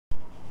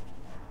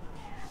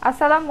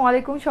আসসালামু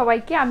আলাইকুম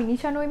সবাইকে। আমি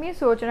নিশা নইমি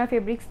সুরচনা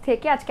ফেব্রিক্স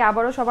থেকে আজকে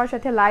আবারও সবার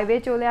সাথে লাইভে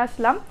চলে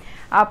আসলাম।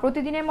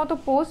 প্রতিদিনের মতো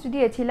পোস্ট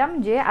দিয়েছিলাম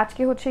যে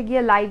আজকে হচ্ছে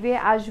গিয়ে লাইভে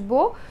আসবো।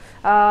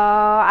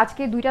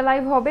 আজকে দুইটা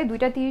লাইভ হবে,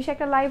 2:30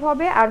 একটা লাইভ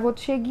হবে, আর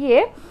হচ্ছে গিয়ে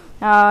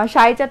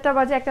 4:30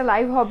 বাজে একটা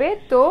লাইভ হবে।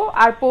 তো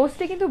আর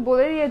পোস্টে কিন্তু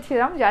বলে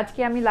দিয়েছিলাম যে আজকে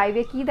আমি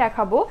লাইভে কি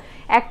দেখাবো।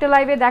 একটা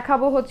লাইভে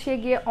দেখাবো হচ্ছে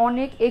গিয়ে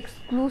অনেক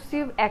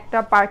এক্সক্লুসিভ একটা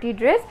পার্টি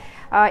ড্রেস,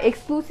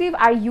 এক্সক্লুসিভ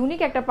আর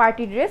ইউনিক একটা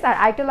পার্টি ড্রেস, আর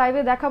আরেকটা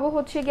লাইভে দেখাবো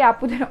হচ্ছে গিয়ে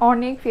আপুদের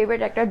অনেক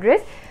ফেভারিট একটা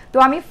ড্রেস। তো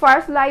আমি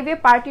ফার্স্ট লাইভে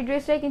পার্টি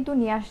ড্রেসটাই কিন্তু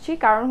নিয়ে আসছি,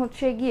 কারণ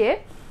হচ্ছে গিয়ে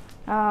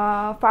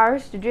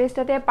ফার্স্ট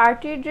ড্রেসটাতে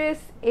পার্টি ড্রেস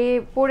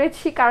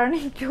পরেছি কারণে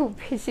একটু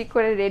বেশি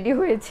করে রেডি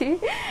হয়েছি,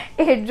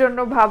 এর জন্য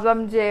ভাবলাম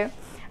যে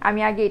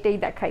আমি আগে এটাই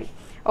দেখাই।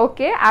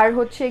 ওকে, আর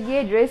হচ্ছে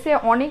গিয়ে ড্রেসে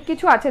অনেক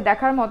কিছু আছে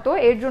দেখার মতো,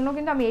 এর জন্য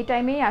কিন্তু আমি এই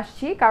টাইমেই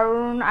আসছি,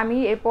 কারণ আমি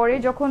এরপরে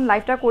যখন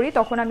লাইভটা করি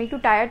তখন আমি একটু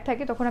টায়ার্ড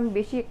থাকি, তখন আমি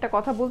বেশি একটা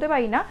কথা বলতে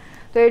পারি না।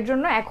 তো এর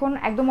জন্য এখন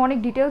একদম অনেক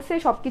ডিটেলসে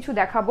সব কিছু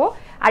দেখাবো।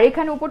 আর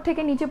এখানে উপর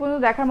থেকে নিচে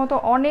পর্যন্ত দেখার মতো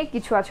অনেক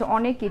কিছু আছে,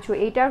 অনেক কিছু।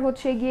 এইটার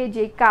হচ্ছে গিয়ে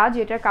যে কাজ,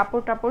 এটার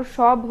কাপড় টাপড়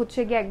সব হচ্ছে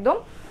গিয়ে একদম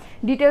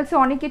ডিটেলসে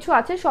অনেক কিছু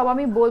আছে, সব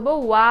আমি বলবো।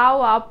 ওয়াও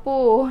আপু,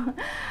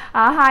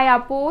 হাই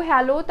আপু,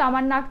 হ্যালো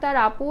তামান্না আক্তার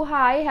আপু,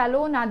 হাই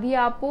হ্যালো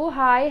নাদিয়া আপু,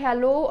 হাই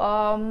হ্যালো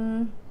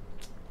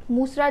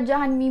মুসরাত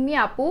জাহান মিমি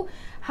আপু,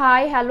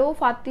 হাই হ্যালো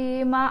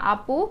ফাতিমা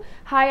আপু,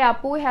 হাই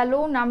আপু, হ্যালো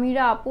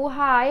নামিরা আপু,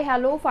 হাই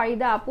হ্যালো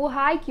ফারিদা আপু,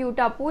 হাই কিউট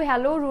আপু,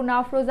 হ্যালো রুনা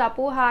আফরোজ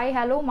আপু, হাই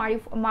হ্যালো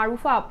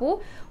মারুফা আপু,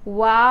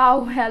 ওয়াও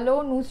হ্যালো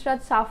নুসরাত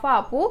সাফা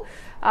আপু,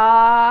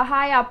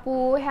 হাই আপু,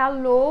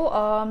 হ্যালো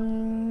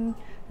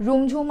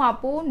রুমঝুম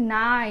আপু,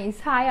 নাইস,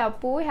 হাই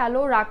আপু,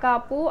 হ্যালো রাকা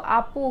আপু,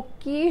 আপু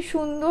কি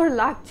সুন্দর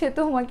লাগছে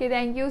তোমাকে,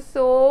 thank you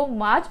so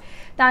much.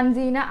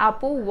 Tanzina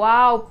আপু,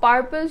 ওয়াও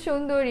পার্পল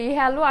সুন্দরী,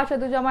 হ্যালো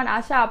আসাদুজ্জামান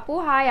আশা আপু,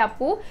 হাই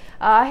আপু,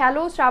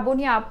 হ্যালো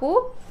শ্রাবণী আপু,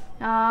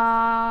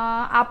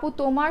 আপু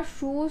তোমার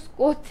শুজ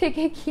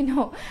কোত্থেকে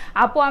কিনো?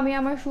 আপু আমি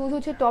আমার শুজ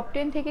হচ্ছে টপ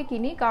 10 থেকে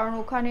কিনি, কারণ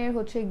ওখানে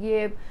হচ্ছে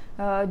গিয়ে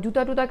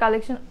জুতা টুতা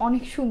কালেকশন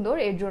অনেক সুন্দর,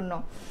 এর জন্য।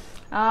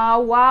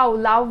 ওয়াও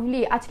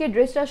লাভলি, আজকে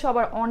ড্রেসটা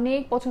সবার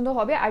অনেক পছন্দ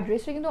হবে, আর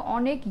ড্রেসটা কিন্তু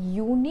অনেক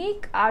ইউনিক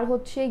আর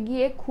হচ্ছে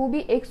গিয়ে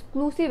খুবই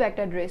এক্সক্লুসিভ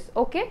একটা ড্রেস।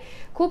 ওকে,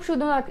 খুব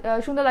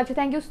সুন্দর লাগছে,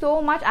 thank you so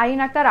much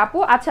Arin Akter আপু।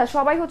 আচ্ছা,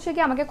 সবাই হচ্ছে কি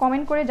আমাকে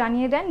কমেন্ট করে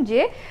জানিয়ে দেন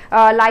যে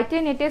লাইটে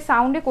নেটে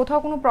সাউন্ডে কোথাও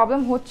কোনো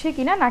প্রবলেম হচ্ছে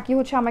কিনা, নাকি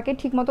হচ্ছে আমাকে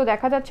ঠিকমতো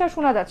দেখা যাচ্ছে আর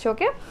শোনা যাচ্ছে।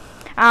 ওকে,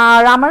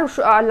 আর আমার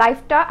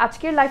লাইভটা,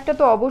 আজকের লাইভটা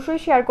তো অবশ্যই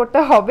শেয়ার করতে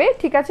হবে,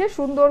 ঠিক আছে?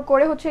 সুন্দর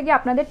করে হচ্ছে গিয়ে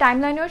আপনাদের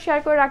টাইমলাইনেও শেয়ার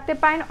করে রাখতে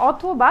পারেন,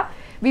 অথবা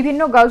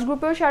বিভিন্ন গার্লস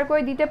গ্রুপেও শেয়ার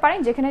করে দিতে পারেন,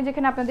 যেখানে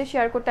যেখানে আপনাদের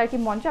শেয়ার করতে আর কি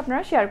মঞ্চে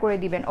আপনারা শেয়ার করে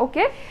দিবেন।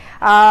 ওকে,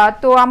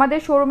 তো আমাদের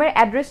শোরুমের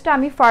অ্যাড্রেসটা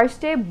আমি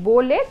ফার্স্টে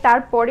বলে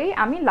তারপরেই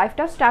আমি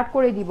লাইভটা স্টার্ট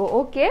করে দিব।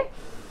 ওকে,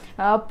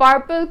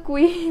 purple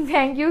queen,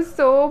 thank you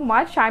so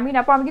much Sharmin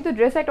আপু। আমি কিন্তু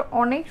ড্রেসে একটা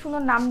অনেক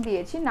সুন্দর নাম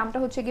দিয়েছি, নামটা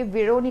হচ্ছে গিয়ে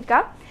ভেরোনিকা।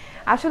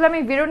 আসলে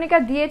আমি ভেরোনিকা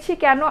দিয়েছি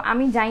কেন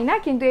আমি জানি না,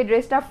 কিন্তু এই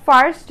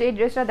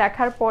ড্রেসটা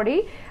দেখার পরেই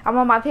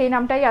আমার মাথায় এই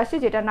নামটাই আসে,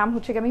 যেটার নাম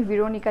হচ্ছে গিয়ে আমি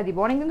ভেরোনিকা দিব।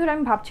 অনেকদিন ধরে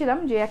আমি ভাবছিলাম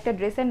যে একটা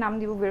ড্রেসের নাম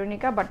দিব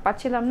ভেরোনিকা, বাট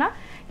পাচ্ছিলাম না।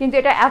 কিন্তু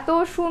এটা এত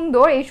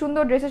সুন্দর, এই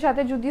সুন্দর ড্রেসের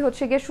সাথে যদি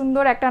হচ্ছে গিয়ে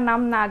সুন্দর একটা নাম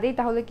না দিই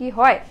তাহলে কি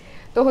হয়?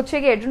 তো হচ্ছে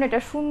গিয়ে এর জন্য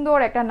এটা সুন্দর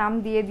একটা নাম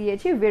দিয়ে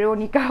দিয়েছি,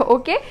 ভেরোনিকা।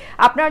 ওকে,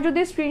 আপনারা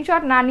যদি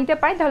স্ক্রিনশট না নিতে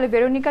পারেন তাহলে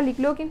ভেরোনিকা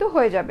লিখলেও কিন্তু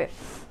হয়ে যাবে।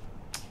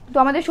 তো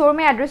আমাদের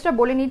শোরুমের অ্যাড্রেসটা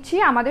বলে নিচ্ছি।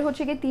 আমাদের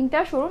হচ্ছে গিয়ে 3টা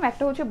শোরুম,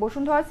 একটা হচ্ছে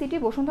বসুন্ধরা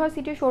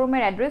সিটি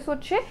শোরুমের অ্যাড্রেস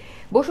হচ্ছে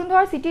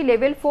Bashundhara city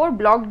level 4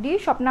 block D,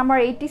 shop number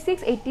 86,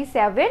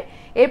 87।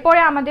 এরপরে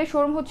আমাদের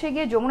শোরুম হচ্ছে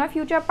গিয়ে যমুনা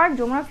ফিউচার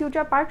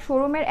পার্ক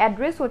শোরুমের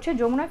অ্যাড্রেস হচ্ছে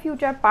Jamuna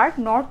future park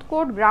north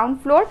court ground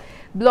floor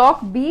block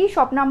B,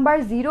 shop number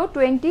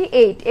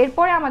 028।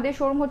 এরপরে আমাদের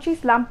শোরুম হচ্ছে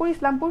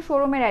ইসলামপুর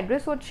শোরুমের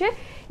অ্যাড্রেস হচ্ছে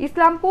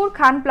ইসলামপুর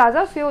খান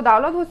প্লাজা, সৈয়দ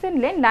আওলাদ হোসেন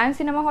লেন, লায়ন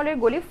সিনেমা হলের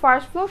গলি,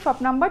 ফার্স্ট ফ্লোর, শপ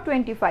নাম্বার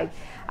 25।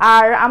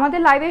 আর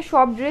আমাদের লাইভের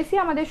সব ড্রেসই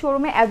আমাদের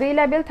শোরুমে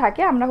অ্যাভেলেবেল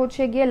থাকে, আমরা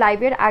হচ্ছে গিয়ে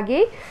লাইভের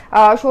আগেই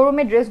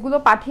শোরুমের ড্রেসগুলো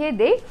পাঠিয়ে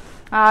দেই।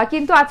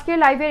 কিন্তু আজকে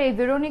লাইভের এই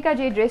ভেরোনিকা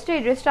যে ড্রেসটা,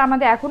 এই ড্রেসটা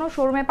আমাদের এখনও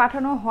শোরুমে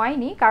পাঠানো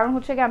হয়নি, কারণ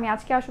হচ্ছে গিয়ে আমি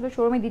আজকে আসলে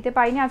শোরুমে দিতে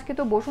পারিনি। আজকে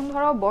তো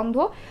বসুন্ধরাও বন্ধ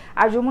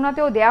আর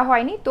যমুনাতেও দেওয়া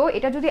হয়নি, তো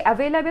এটা যদি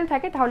অ্যাভেলেবেল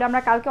থাকে তাহলে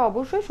আমরা কালকে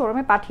অবশ্যই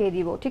শোরুমে পাঠিয়ে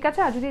দিব, ঠিক আছে?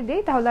 আর যদি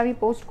দেই তাহলে আমি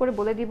পোস্ট করে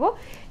বলে দিব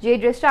যে এই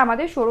ড্রেসটা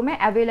আমাদের শোরুমে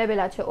অ্যাভেলেবেল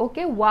আছে।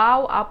 ওকে,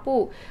 ওয়াও আপু,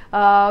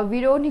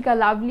 ভেরোনিকা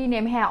লাভলি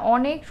নেম, হ্যাঁ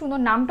অনেক সুন্দর,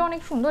 নামটা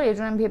অনেক সুন্দর, এই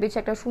জন্য আমি ভেবেছি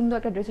একটা সুন্দর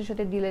একটা ড্রেসের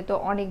সাথে দিলে তো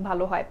অনেক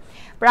ভালো হয়।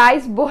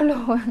 প্রাইস বলো,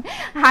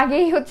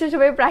 আগেই হচ্ছে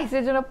সবাই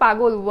প্রাইসের জন্য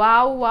পাগল। ওয়াও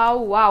ওয়াও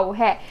ওয়াও,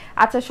 হ্যাঁ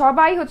আচ্ছা,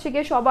 সবাই হচ্ছে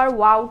গিয়ে সবার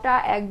ওয়াওটা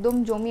একদম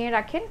জমিয়ে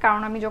রাখেন,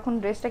 কারণ আমি যখন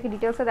ড্রেসটাকে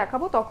ডিটেলসে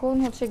দেখাবো তখন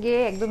হচ্ছে গিয়ে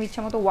একদম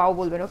ইচ্ছা মতো ওয়াও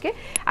বলবেন। ওকে,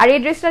 আর এই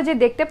ড্রেসটা যে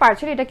দেখতে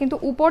পাচ্ছেন এটা কিন্তু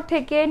উপর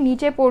থেকে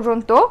নিচে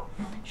পর্যন্ত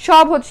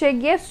সব হচ্ছে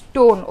গিয়ে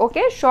স্টোন,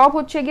 ওকে, সব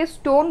হচ্ছে গিয়ে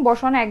স্টোন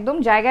বসানো, একদম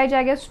জায়গায়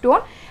জায়গায় স্টোন।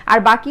 আর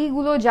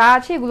বাকিগুলো যা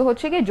আছে এগুলো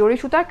হচ্ছে গিয়ে জরি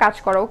সুতার কাজ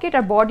করা, ওকে।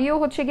 এটা বডিও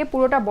হচ্ছে গিয়ে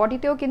পুরোটা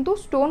বডিতেও কিন্তু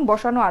স্টোন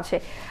বসানো আছে।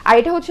 আর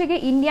এটা হচ্ছে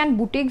গিয়ে Indian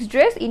boutiques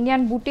dress,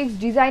 Indian boutiques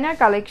designer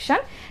collection,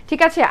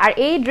 ঠিক আছে। আর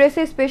এই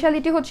ড্রেসের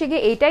স্পেশালিটি হচ্ছে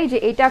গিয়ে এইটাই যে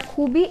এটা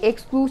খুবই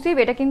এক্সক্লুসিভ,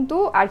 এটা কিন্তু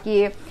আর কি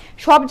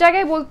সব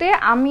জায়গায় বলতে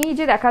আমি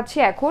যে দেখাচ্ছি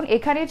এখন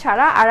এখানে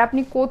ছাড়া আর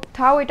আপনি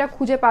কোথাও এটা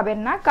খুঁজে পাবেন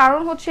না।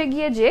 কারণ হচ্ছে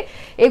গিয়ে যে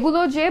এগুলো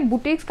যে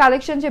বুটিক্স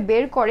কালেকশন যে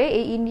বের করে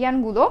এই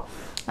ইন্ডিয়ানগুলো,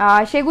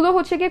 সেগুলো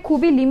হচ্ছে গিয়ে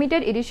খুবই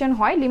লিমিটেড এডিশন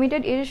হয়।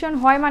 লিমিটেড এডিশন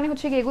হয় মানে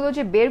হচ্ছে গিয়ে এগুলো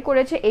যে বের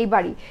করেছে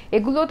এইবারই,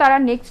 এগুলো তারা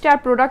নেক্সট আর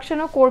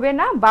প্রোডাকশনও করবে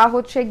না, বা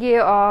হচ্ছে গিয়ে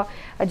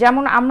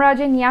যেমন আমরা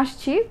যে নিয়ে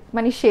আসছি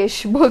মানে শেষ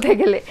বলতে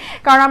গেলে।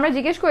 কারণ আমরা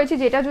জিজ্ঞেস করেছি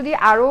যে এটা যদি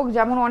আরও,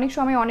 যেমন অনেক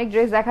সময় অনেক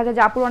ড্রেস দেখা যায়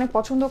যে আপুর অনেক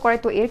পছন্দ করে,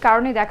 তো এর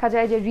কারণে দেখা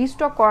যায় যে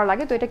রিস্টক করা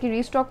লাগে। তো এটা কি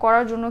রিস্টক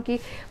করার জন্য কি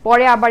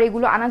পরে আবার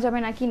এগুলো আনা যাবে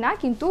নাকি না,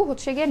 কিন্তু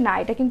হচ্ছে গিয়ে না,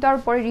 এটা কিন্তু আর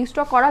পরে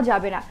রিস্টক করা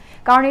যাবে না।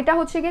 কারণ এটা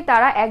হচ্ছে গিয়ে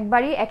তারা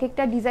একবারই এক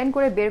একটা ডিজাইন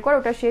করে বের করে,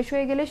 ওটা শেষ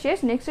হয়ে গেলে শেষ,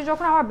 নেক্সটে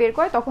যখন আবার বের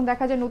করে তখন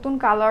দেখা যায় নতুন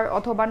কালার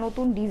অথবা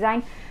নতুন ডিজাইন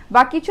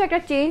বা কিছু একটা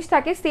চেঞ্জ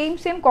থাকে, সেম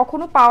সেম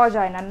কখনো পাওয়া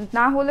যায় না।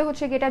 না হলে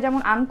হচ্ছে গিয়ে এটা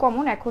যেমন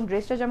আনকমন, এখন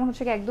ড্রেসটা যেমন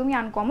হচ্ছে গিয়ে একদমই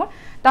আনকমন,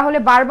 তাহলে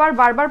বারবার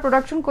বারবার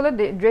প্রোডাকশন করলে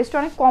ড্রেসটা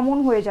অনেক কমন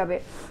হয়ে যাবে।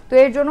 তো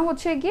এর জন্য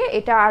হচ্ছে গিয়ে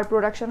এটা আর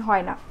প্রোডাকশন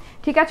হয় না,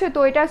 ঠিক আছে। তো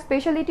এটা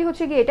স্পেশালিটি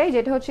হচ্ছে গিয়ে এটাই,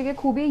 যেটা হচ্ছে গিয়ে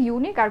খুবই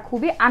ইউনিক আর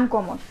খুবই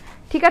আনকমন,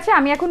 ঠিক আছে।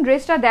 আমি এখন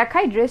ড্রেসটা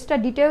দেখাই, ড্রেসটা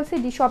ডিটেলসে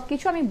সব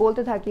কিছু আমি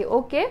বলতে থাকি,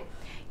 ওকে।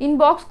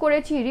 ইনবক্স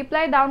করেছি,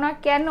 রিপ্লাই দাও না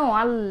কেন?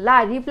 আল্লাহ,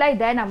 রিপ্লাই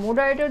দেয় না,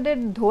 মডারেটরদের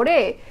ধরে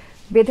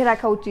বেঁধে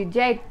রাখা উচিত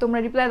যে তোমরা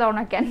রিপ্লাই দাও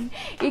না কেন।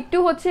 একটু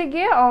হচ্ছে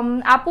গিয়ে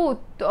আপু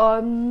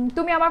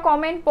তুমি আমার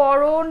কমেন্ট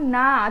পড়ো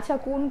না, আচ্ছা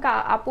কোন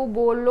আপু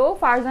বললো?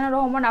 ফারজানা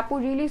রহমান আপু,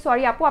 রিয়েলি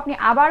সরি আপু, আপনি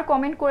আবার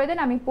কমেন্ট করে দেন,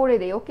 আমি পড়ে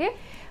দেই, ওকে।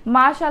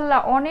 মাশাল্লাহ,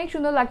 অনেক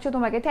সুন্দর লাগছে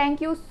তোমাকে, thank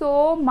you so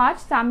much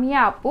Samia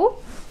আপু।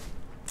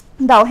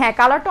 দাও, হ্যাঁ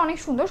কালারটা অনেক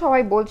সুন্দর,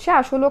 সবাই বলছে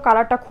আসলে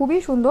কালারটা খুবই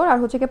সুন্দর। আর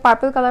হচ্ছে গিয়ে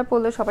পার্পল কালার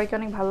পরলে সবাইকে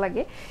অনেক ভালো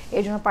লাগে,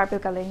 এই জন্য পার্পল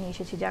কালার নিয়ে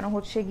এসেছি, যেন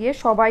হচ্ছে গিয়ে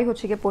সবাই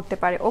হচ্ছে গিয়ে পরতে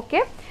পারে, ওকে।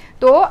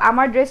 তো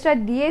আমার ড্রেসটা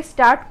দিয়ে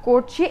স্টার্ট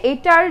করছি।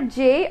 এটার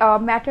যে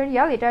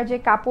ম্যাটেরিয়াল, এটার যে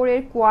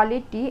কাপড়ের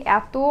কোয়ালিটি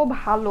এত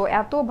ভালো,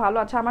 এত ভালো।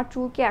 আচ্ছা আমার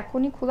চুলকে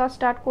এখনই খোলা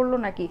স্টার্ট করলো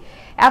নাকি?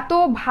 এত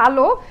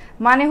ভালো,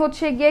 মানে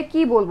হচ্ছে গিয়ে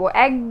কি বলবো,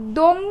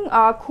 একদম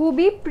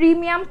খুবই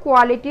প্রিমিয়াম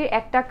কোয়ালিটির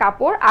একটা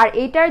কাপড়। আর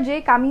এটার যে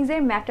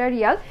কামিজের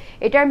ম্যাটেরিয়াল,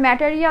 এটার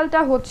ম্যাটেরিয়ালটা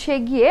হচ্ছে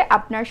গিয়ে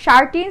আপনার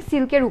শার্টিন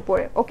সিল্কের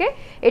উপরে, ওকে।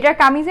 এটার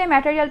কামিজের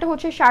ম্যাটেরিয়ালটা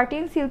হচ্ছে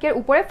শার্টিন সিল্কের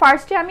উপরে।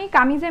 ফার্স্টে আমি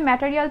কামিজের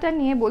ম্যাটেরিয়ালটা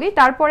নিয়ে বলি,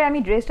 তারপরে আমি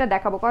ড্রেসটা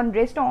দেখাবো, কারণ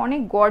ড্রেসটা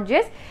অনেক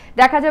গর্জিয়াস।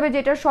 দেখা যাবে যে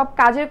এটার সব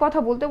কাজের কথা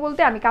বলতে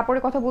বলতে আমি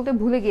কাপড়ের কথা বলতে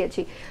ভুলে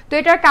গিয়েছি। তো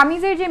এটার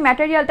কামিজের যে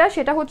ম্যাটেরিয়ালটা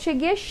সেটা হচ্ছে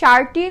গিয়ে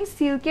শার্টিন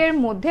সিল্কের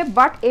মধ্যে,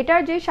 বাট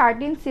এটার যে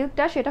শার্টিন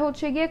সিল্কটা সেটা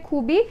হচ্ছে গিয়ে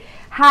খুবই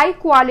হাই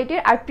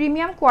কোয়ালিটির আর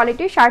প্রিমিয়াম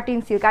কোয়ালিটির শার্টিন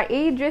সিল্ক। আর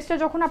এই ড্রেসটা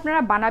যখন আপনারা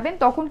বানাবেন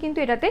তখন কিন্তু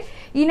এটাতে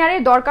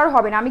ইনারের দরকার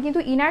হবে না, আমি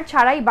কিন্তু ইনার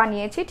ছাড়াই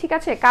বানিয়েছি, ঠিক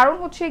আছে। কারণ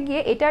হচ্ছে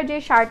গিয়ে এটার যে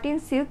শার্টিন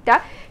সিল্কটা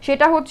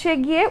সেটা হচ্ছে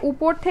গিয়ে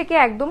উপর থেকে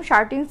একদম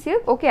শার্টিন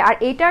সিল্ক, ওকে। আর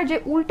এটার যে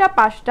উল্টা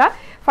পাশটা,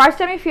 ফার্স্ট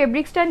আমি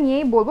ফেব্রিক্সটা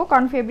নিয়েই বলবো,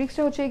 কারণ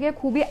ফেব্রিক্সটা হচ্ছে গিয়ে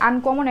খুবই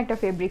আনকমন একটা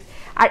ফেব্রিক্স।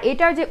 আর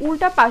এটার যে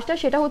উল্টা পাশটা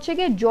সেটা হচ্ছে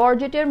গিয়ে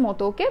জর্জেটের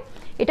মতো, ওকে।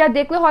 এটা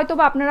দেখলে হয়তো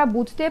বা আপনারা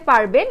বুঝতে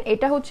পারবেন,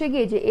 এটা হচ্ছে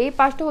গিয়ে যে এই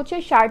পাশটা হচ্ছে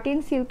শার্টিন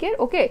সিল্কের,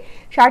 ওকে,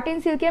 শার্টিন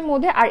সিল্কের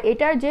মধ্যে। আর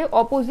এটার যে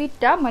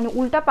অপোজিটটা মানে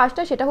উল্টা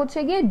পাশটা সেটা হচ্ছে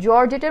গিয়ে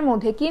জর্জেটের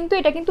মধ্যে। কিন্তু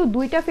এটা কিন্তু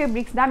দুইটা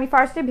ফেব্রিক্স না, আমি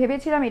ফার্স্টে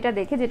ভেবেছিলাম এটা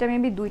দেখে যেটা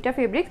মেবি দুইটা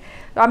ফেব্রিক্স,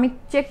 তো আমি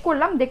চেক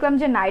করলাম, দেখলাম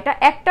যে না, এটা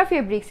একটা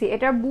ফেব্রিক্সই।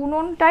 এটার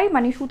বুননটাই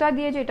মানে সুতা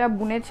দিয়ে যেটা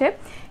বুনেছে,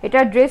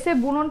 এটার ড্রেসের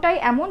বুননটাই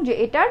এমন যে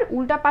এটার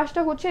উল্টা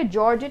পাশটা হচ্ছে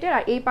জর্জেটের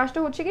আর এই পাশটা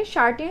হচ্ছে গিয়ে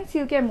শার্টিন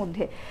সিল্কের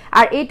মধ্যে।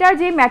 আর এটার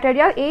যে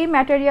ম্যাটেরিয়াল, এই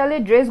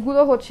ম্যাটেরিয়ালের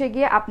ড্রেসগুলো হচ্ছে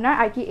গিয়ে আপনার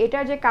আর কি,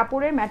 এটার যে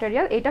কাপড়ের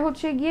ম্যাটেরিয়াল এটা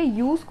হচ্ছে গিয়ে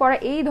ইউজ করা,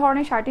 এই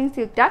ধরনের শার্টিন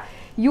সিল্কটা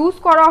ইউজ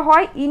করা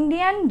হয়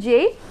ইন্ডিয়ান যে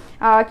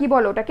কি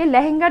বলো ওটাকে,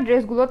 লেহেঙ্গা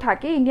ড্রেসগুলো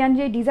থাকে, ইন্ডিয়ান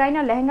যে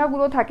ডিজাইনার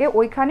লেহেঙ্গাগুলো থাকে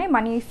ওইখানে,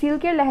 মানে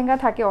সিল্কের লেহেঙ্গা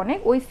থাকে অনেক,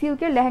 ওই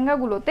সিল্কের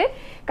লেহেঙ্গাগুলোতে।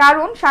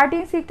 কারণ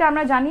শার্টিন সিল্কটা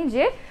আমরা জানি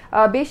যে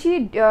বেশি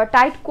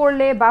টাইট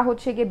করলে বা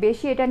হচ্ছে গিয়ে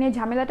বেশি এটা নিয়ে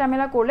ঝামেলা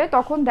টামেলা করলে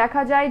তখন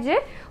দেখা যায় যে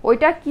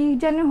ওইটা কি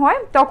যেন হয়,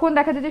 তখন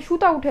দেখা যায় যে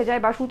সুতা উঠে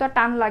যায় বা সুতা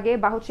টান লাগে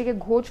বা হচ্ছে গিয়ে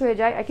ঘোচ হয়ে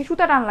যায় আর কি,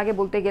 সুতা টান লাগে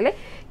বলতে গেলে।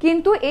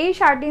 কিন্তু এই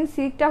শার্টিন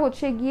সিল্কটা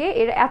হচ্ছে গিয়ে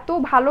এর এত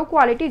ভালো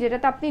কোয়ালিটি,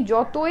 যেটাতে আপনি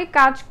যতই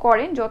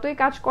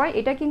কাজ করেন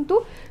এটা কিন্তু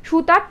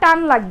সুতার টান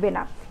লাগবে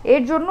না।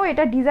 এর জন্য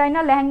এটা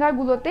ডিজাইনার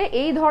লেহেঙ্গাগুলোতে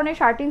এই ধরনের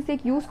শার্টিন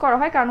সিল্ক ইউজ করা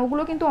হয়, কারণ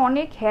ওগুলো কিন্তু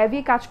অনেক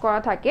হেভি কাজ করা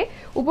থাকে,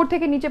 উপর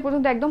থেকে নিচে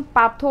পর্যন্ত একদম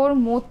পাথর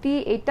মতি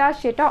এটা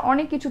সেটা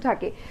অনেক কিছু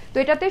থাকে। তো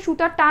এটাতে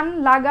সুতার টান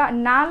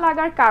না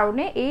লাগার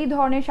কারণে এই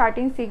ধরনের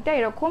শার্টিন সিল্কটা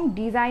এরকম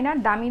ডিজাইনার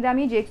দামি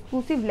দামি যে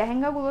এক্সক্লুসিভ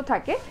লেহেঙ্গাগুলো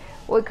থাকে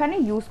ওইখানে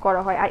ইউজ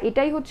করা হয়। আর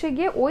এটাই হচ্ছে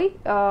গিয়ে ওই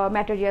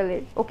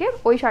ম্যাটেরিয়ালের, ওকে,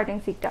 ওই শার্টিন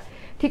সিল্কটা,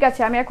 ঠিক আছে।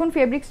 আমি এখন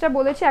ফেব্রিক্সটা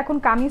বলেছি, এখন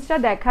কামিজটা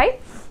দেখাই।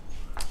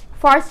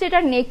 ফার্স্ট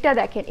এটার নেকটা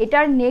দেখেন,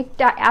 এটার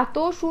নেকটা এত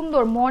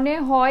সুন্দর, মনে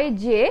হয়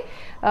যে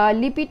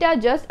লিপিটা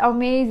জাস্ট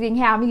অ্যামেজিং।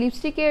 হ্যাঁ আমি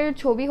লিপস্টিকের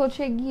ছবি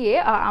হচ্ছে গিয়ে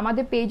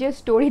আমাদের পেজের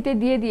স্টোরিতে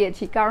দিয়ে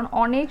দিয়েছি, কারণ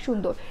অনেক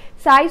সুন্দর।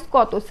 সাইজ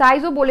কত,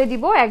 সাইজও বলে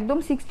দিব, একদম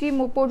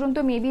 60 পর্যন্ত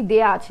মেবি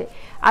দেয়া আছে।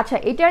 আচ্ছা,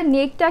 এটার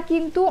নেকটা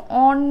কিন্তু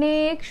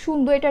অনেক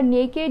সুন্দর, এটা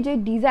নেকের যে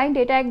ডিজাইনটা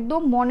এটা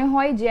একদম মনে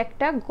হয় যে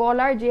একটা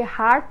গলার যে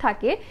হাড়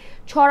থাকে,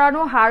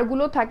 ছড়ানো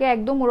হাড়গুলো থাকে,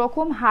 একদম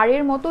ওরকম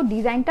হাড়ের মতো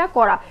ডিজাইনটা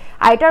করা।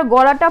 আর এটার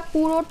গলাটা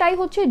পুরোটাই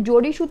হচ্ছে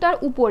জরি সুতার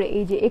উপরে,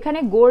 এই যে এখানে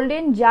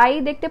গোল্ডেন যাই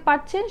দেখতে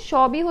পাচ্ছেন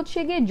সবই হচ্ছে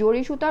গিয়ে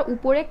জরি সুতার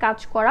উপরে কাজ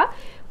করা,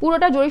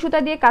 পুরোটা জরি সুতা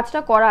দিয়ে কাজটা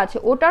করা আছে।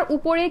 ওটার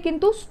উপরে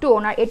কিন্তু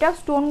স্টোন, আর এটা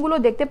স্টোনগুলো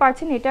দেখতে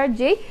পাচ্ছেন এটার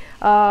যেই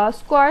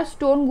স্কোয়ার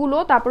স্টোনগুলো,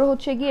 তারপরে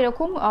হচ্ছে গিয়ে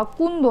এরকম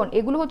কুন্দন,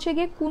 এগুলো হচ্ছে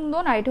গিয়ে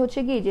কুন্দন, আর এটা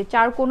হচ্ছে গিয়ে যে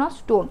চারকোনা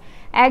স্টোন,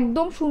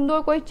 একদম সুন্দর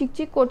করে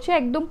চিকচিক করছে,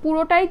 একদম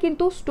পুরোটাই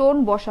কিন্তু স্টোন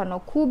বসানো,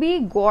 খুবই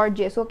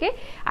গর্জিয়াস। ওকে,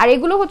 আর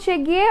এগুলো হচ্ছে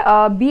গিয়ে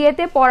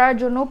বিয়েতে পরার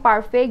জন্য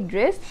পারফেক্ট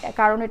ড্রেস,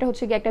 কারণ এটা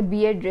হচ্ছে গিয়ে একটা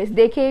বিয়ের ড্রেস,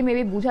 দেখেই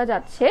মেবি বোঝা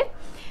যাচ্ছে।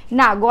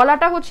 না,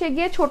 গলাটা হচ্ছে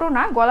গিয়ে ছোট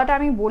না, গলাটা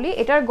আমি বলি,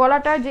 এটার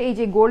গলাটা যে এই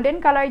যে গোল্ডেন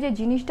কালার যে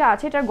জিনিসটা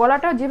আছে, এটার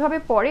গলাটা যেভাবে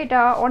পরে, এটা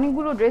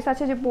অনেকগুলো ড্রেস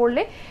আছে যে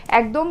পরলে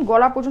একদম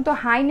গলা পর্যন্ত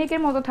হাই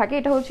নেকের মতো থাকে,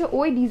 এটা হচ্ছে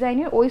ওই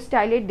ডিজাইনের ওই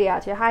স্টাইলের দেয়া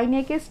আছে, হাই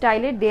নেকের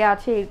স্টাইলের দেয়া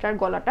আছে এটার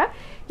গলাটা।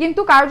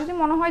 কিন্তু কারো যদি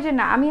মনে হয় যে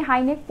না আমি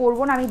হাই নেক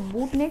পরবো না, আমি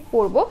বুট নেক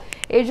পরবো,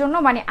 এর জন্য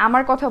মানে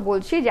আমার কথা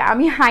বলছি যে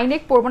আমি হাই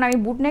নেক পরবো না, আমি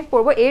বুট নেক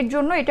পরবো, এর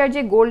জন্য এটার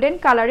যে গোল্ডেন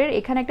কালারের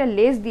এখানে একটা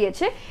লেস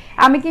দিয়েছে,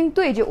 আমি কিন্তু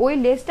এই যে ওই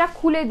লেসটা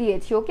খুলে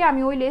দিয়েছি। ওকে,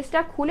 আমি ওই লেসটা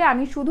খুলে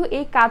আমি শুধু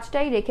এই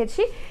কাজটাই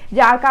রেখেছি,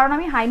 যার কারণ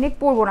আমি হাই নেক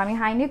পরবো না, আমি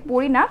হাই নেক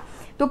পরি না।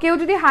 তো কেউ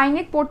যদি হাই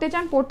নেক পরতে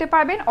চান পরতে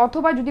পারবেন,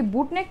 অথবা যদি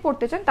বুট নেক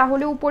পরতে চান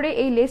তাহলে উপরে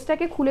এই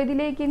লেসটাকে খুলে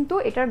দিলেই কিন্তু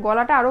এটার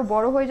গলাটা আরো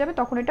বড় হয়ে যাবে,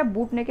 তখন এটা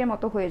বুট নেকের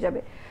মতো হয়ে যাবে।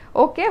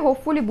 ওকে,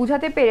 হোপফুলি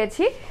বুঝাতে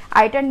পেরেছি।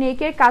 আর এটার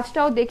নেকের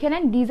কাজটাও দেখে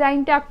নেন,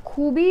 ডিজাইনটা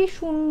খুবই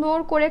সুন্দর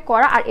করে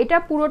করা, আর এটা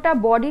পুরোটা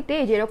বডিতে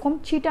যেরকম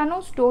ছিটানো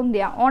স্টোন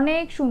দেয়া,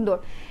 অনেক সুন্দর।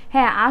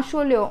 হ্যাঁ,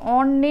 আসলেও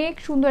অনেক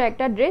সুন্দর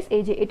একটা ড্রেস।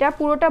 এই যে এটা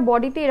পুরোটা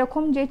বডিতে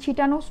এরকম যে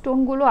ছিটানো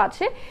স্টোনগুলো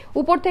আছে,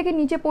 উপর থেকে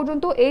নিচে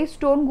পর্যন্ত এই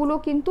স্টোনগুলো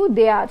কিন্তু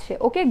দেয়া আছে।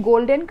 ওকে,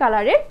 গোল্ডেন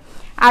কালারের।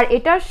 আর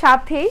এটার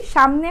সাথেই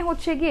সামনে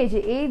হচ্ছে গিয়ে যে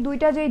এই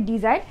দুইটা যে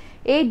ডিজাইন,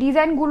 এই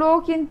ডিজাইনগুলোও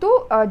কিন্তু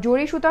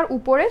জরি সুতার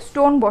উপরে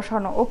স্টোন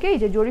বসানো। ওকে, এই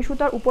যে জরি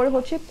সুতার উপরে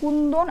হচ্ছে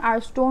কুন্দন আর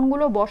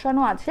স্টোনগুলো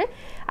বসানো আছে।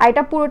 আর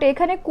এটা পুরোটা,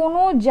 এখানে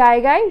কোনো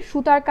জায়গায়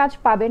সুতার কাজ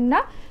পাবেন না,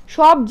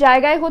 সব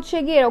জায়গায় হচ্ছে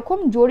গিয়ে এরকম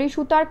জরি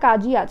সুতার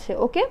কাজই আছে।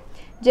 ওকে,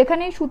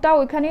 যেখানে সুতা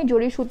ওইখানে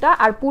জরি সুতা,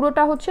 আর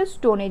পুরোটা হচ্ছে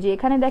স্টোনে, যে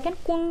এখানে দেখেন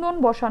কুন্দন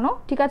বসানো,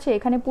 ঠিক আছে,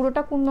 এখানে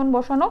পুরোটা কুন্দন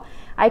বসানো,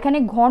 আর এখানে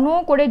ঘন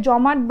করে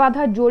জমাট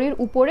বাঁধা জরির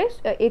উপরে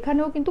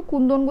এখানেও কিন্তু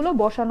কুন্দনগুলো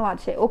বসানো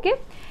আছে। ওকে,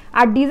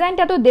 আর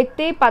ডিজাইনটা তো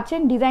দেখতেই পাচ্ছেন,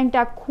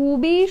 ডিজাইনটা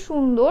খুবই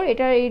সুন্দর।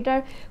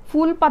 এটার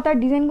ফুল পাতার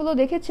ডিজাইনগুলো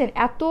দেখেছেন,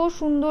 এত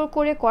সুন্দর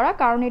করে করা,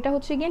 কারণ এটা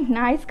হচ্ছে গিয়ে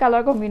নাইস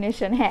কালার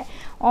কম্বিনেশন। হ্যাঁ,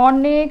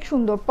 অনেক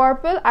সুন্দর,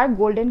 পার্পল আর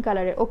গোল্ডেন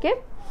কালারের। ওকে,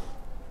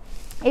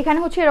 এখানে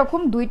হচ্ছে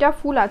এরকম দুইটা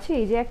ফুল আছে,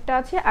 এই যে একটা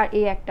আছে আর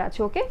এই একটা আছে।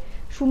 ওকে,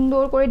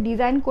 সুন্দর করে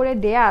ডিজাইন করে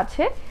দেয়া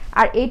আছে।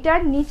 আর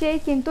এটার নিচেই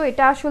কিন্তু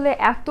এটা আসলে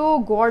এত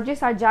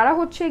গর্জিয়াস, আর যারা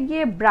হচ্ছে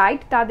গিয়ে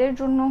ব্রাইড তাদের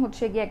জন্য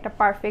হচ্ছে গিয়ে একটা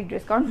পারফেক্ট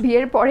ড্রেস, কারণ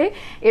বিয়ের পরে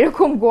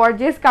এরকম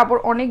গর্জিয়াস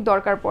কাপড় অনেক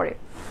দরকার পড়ে।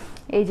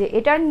 এই যে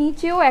এটার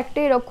নিচেও একটা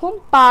এরকম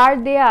পাড়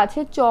দেয়া আছে,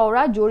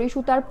 চওড়া জরি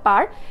সুতার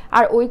পাড়,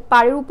 আর ওই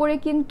পাড়ের উপরে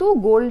কিন্তু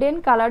গোল্ডেন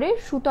কালারের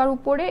সুতার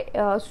উপরে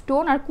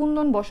স্টোন আর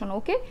কুন্দন বসানো।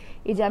 ওকে,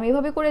 এই যে আমি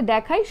এভাবে করে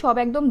দেখাই, সব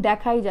একদম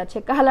দেখাই যাচ্ছে,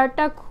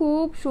 কালারটা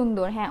খুব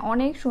সুন্দর। হ্যাঁ,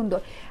 অনেক সুন্দর।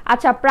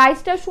 আচ্ছা,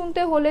 প্রাইসটা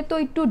শুনতে হলে তো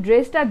একটু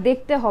ড্রেসটা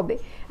দেখতে হবে।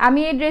 আমি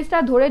এই ড্রেসটা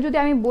ধরে যদি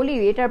আমি বলি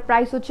এটার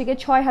প্রাইস হচ্ছে গিয়ে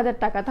 6000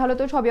 টাকা, তাহলে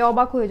তো সবাই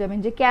অবাক হয়ে যাবেন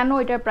যে কেন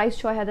এটার প্রাইস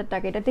 6000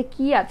 টাকা, এটাতে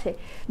কি আছে।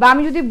 বা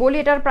আমি যদি বলি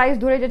এটার প্রাইস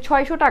ধরে যে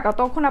 600 টাকা,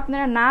 তখন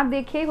আপনারা না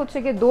দেখেই হচ্ছে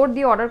গিয়ে দৌড়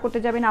দিয়ে অর্ডার করতে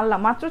যাবেন, আল্লাহ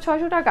মাত্র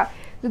 600 টাকা।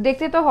 তো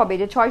দেখতে তো হবে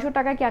যে 600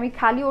 টাকা কি আমি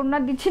খালি ওড়না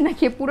দিচ্ছি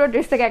নাকি পুরো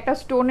ড্রেস থেকে একটা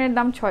স্টোনের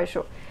দাম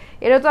 600,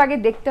 এটা তো আগে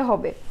দেখতে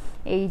হবে।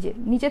 এই যে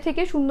নিচে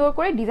থেকে সুন্দর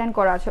করে ডিজাইন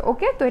করা আছে।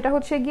 ওকে, তো এটা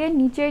হচ্ছে গিয়ে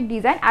নিচের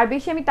ডিজাইন। আর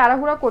বেশি আমি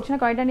তাড়াহুড়া করছি না,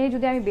 কারণ এটা নিয়ে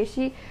যদি আমি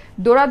বেশি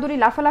দৌড়াদৌড়ি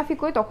লাফালাফি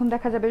করি তখন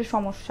দেখা যাবে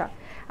সমস্যা।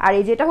 আর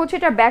এই যেটা হচ্ছে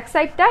এটা ব্যাক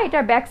সাইডটা, এটা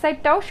ব্যাক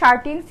সাইডটাও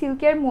শার্টিন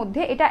সিল্কের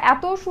মধ্যে, এটা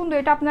এত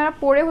সুন্দর, এটা আপনারা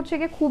পরে হচ্ছে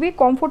গিয়ে খুবই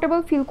কমফোর্টেবল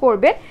ফিল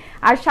করবে।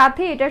 আর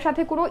সাথে এটার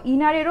সাথে কোনো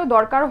ইনারেরও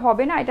দরকার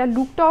হবে না, এটা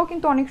লুকটাও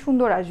কিন্তু অনেক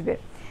সুন্দর আসবে।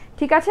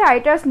 ঠিক আছে, আর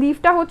এটার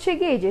স্লিভটা হচ্ছে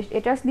গিয়ে এই যে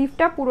এটার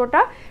স্লিভটা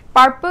পুরোটা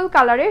পার্পল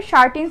কালারের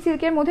শার্টিন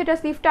সিল্কের মধ্যে। এটা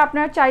স্লিভটা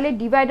আপনারা চাইলে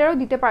ডিভাইডারও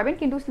দিতে পারবেন,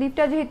 কিন্তু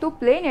স্লিভটা যেহেতু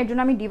প্লেন এর জন্য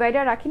আমি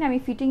ডিভাইডার রাখি না, আমি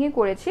ফিটিংয়ে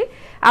করেছি।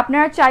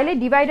 আপনারা চাইলে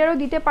ডিভাইডারও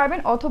দিতে পারবেন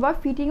অথবা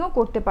ফিটিংও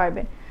করতে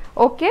পারবেন।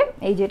 ওকে,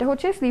 এই যেটা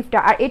হচ্ছে স্লিভটা,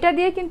 আর এটা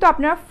দিয়ে কিন্তু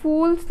আপনারা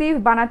ফুল স্লিভ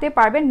বানাতে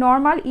পারবেন।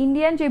 নর্মাল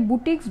ইন্ডিয়ান যে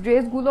বুটিক্স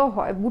ড্রেসগুলো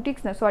হয়,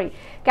 বুটিক্স না সরি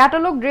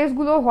ক্যাটালগ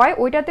ড্রেসগুলো হয়,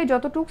 ওইটাতে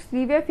যতটুকু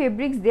স্লিভে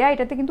ফেব্রিক্স দেয়া,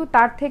 এটাতে কিন্তু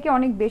তার থেকে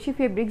অনেক বেশি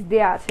ফেব্রিক্স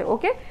দেয়া আছে।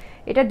 ওকে,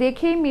 এটা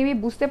দেখেই মেবি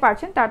বুঝতে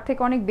পারছেন তার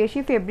থেকে অনেক বেশি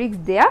ফেব্রিক্স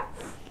দেয়া।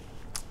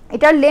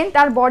 এটার লেন্থ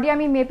আর বডি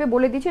আমি মেপে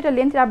বলে দিচ্ছি, এটা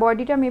লেন্থ আর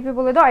বডিটা মেপে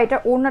বলে দাও, এটা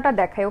ওড়নাটা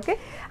দেখায়। ওকে,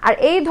 আর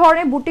এই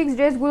ধরনের বুটিক্স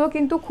ড্রেসগুলো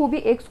কিন্তু খুবই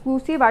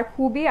এক্সক্লুসিভ আর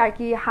খুবই আর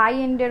কি হাই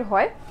এন্ডের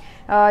হয়।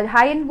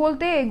 হাই এন্ড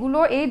বলতে এগুলো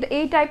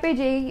এই টাইপের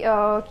যেই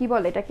কি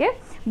বলে এটাকে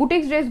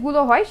বুটিক্স ড্রেসগুলো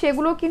হয়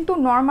সেগুলো কিন্তু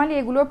নর্মালি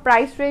এগুলোর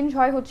প্রাইস রেঞ্জ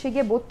হয় হচ্ছে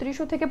গিয়ে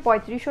 3200 থেকে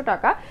 3500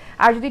 টাকা।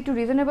 আর যদি একটু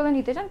রিজনেবল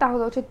নিতে চান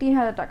তাহলে হচ্ছে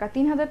 3000 টাকা।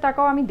 3000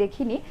 টাকাও আমি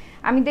দেখিনি,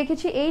 আমি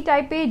দেখেছি এই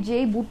টাইপের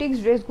যেই বুটিক্স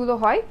ড্রেসগুলো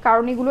হয়,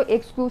 কারণ এগুলো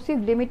এক্সক্লুসিভ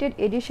লিমিটেড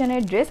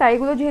এডিশনের ড্রেস, আর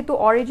এগুলো যেহেতু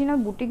অরিজিনাল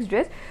বুটিক্স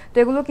ড্রেস তো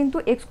এগুলো কিন্তু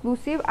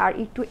এক্সক্লুসিভ আর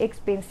একটু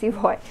এক্সপেন্সিভ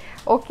হয়।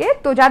 ওকে,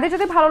 তো যাদের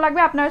যাদের ভালো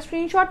লাগবে আপনারা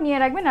স্ক্রিনশট নিয়ে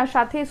রাখবেন, আর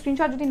সাথে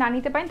স্ক্রিনশট যদি না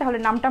নিতে পারেন তাহলে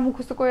নামটা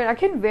মুখস্থ করে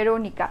রাখেন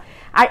ভেরোনিকা।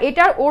 আর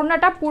এটার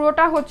ওড়নাটা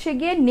পুরোটা হচ্ছে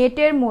গিয়ে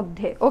নেটের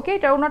মধ্যে। ওকে,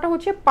 এটার ওড়নাটা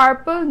হচ্ছে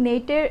পার্পল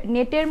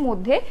নেটের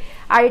মধ্যে,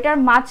 আর এটার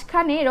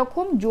মাঝখানে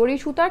এরকম জরি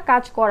সুতার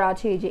কাজ করা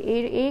আছে, এই যে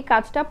এই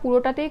কাজটা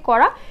পুরোটাতেই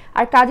করা,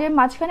 আর কাজের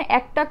মাঝখানে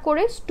একটা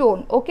করে স্টোন।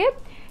 ওকে,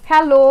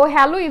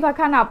 হ্যালো ইভা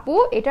খান আপু,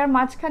 এটার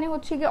মাঝখানে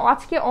হচ্ছে গিয়ে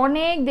আজকে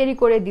অনেক দেরি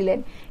করে দিলেন,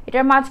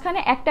 এটার মাঝখানে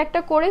একটা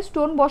একটা করে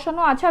স্টোন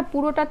বসানো আছে, আর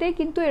পুরোটাতেই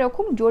কিন্তু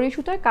এরকম জরি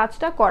সুতার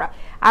কাজটা করা,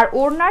 আর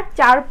ওড়নার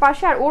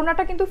চারপাশে, আর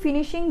ওড়নাটা কিন্তু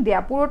ফিনিশিং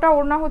দেয়া, পুরোটা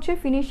ওড়না হচ্ছে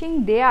ফিনিশিং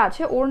দেয়া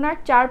আছে, ওড়নার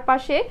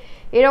চারপাশে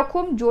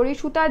এরকম জরি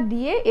সুতা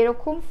দিয়ে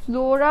এরকম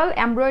ফ্লোরাল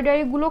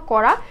এমব্রয়ডারি গুলো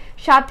করা,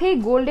 সাথেই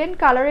গোল্ডেন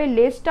কালারের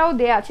লেসটাও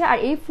দেয়া আছে, আর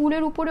এই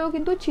ফুলের উপরেও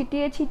কিন্তু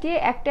ছিটিয়ে ছিটিয়ে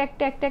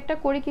একটা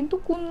করে কিন্তু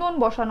কুন্দন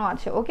বসানো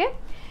আছে। ওকে,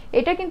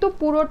 এটা কিন্তু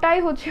পুরোটাই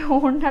হচ্ছে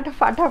ওড়নাটা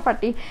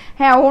ফাটাফাটি।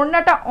 হ্যাঁ,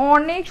 ওড়নাটা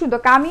অনেক সুন্দর,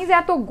 কামিজ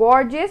এত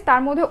গর্জেস,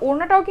 তার মধ্যে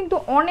ওড়নাটাও কিন্তু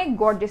অনেক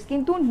গর্জেস,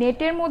 কিন্তু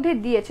নেটের মধ্যে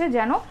দিয়েছে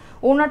যেন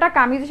ওড়নাটা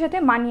কামিজের সাথে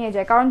মানিয়ে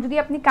যায়, কারণ যদি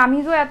আপনি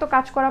কামিজও এত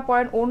কাজ করা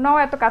পরেন, ওড়নাও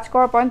এত কাজ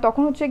করা পরেন,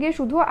 তখন হচ্ছে গিয়ে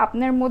শুধু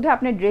আপনার মধ্যে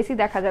আপনার ড্রেসই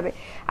দেখা যাবে,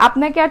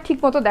 আপনাকে আর ঠিক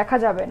মতো দেখা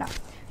যাবে না।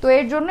 তো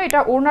এর জন্য এটা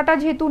ওড়নাটা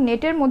যেহেতু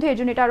নেটের মধ্যে, এর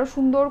জন্য এটা আরো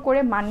সুন্দর করে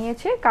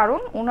মানিয়েছে, কারণ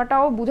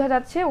ওড়নাটাও বোঝা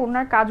যাচ্ছে,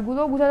 ওড়নার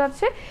কাজগুলোও বোঝা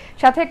যাচ্ছে,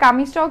 সাথে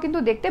কামিজটাও কিন্তু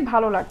দেখতে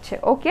ভালো লাগছে।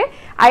 ওকে,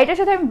 আর এটার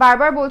সাথে আমি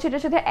বারবার বলছি,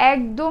 এটার সাথে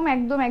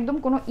একদম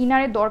কোনো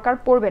ইনারের দরকার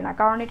পড়বে না,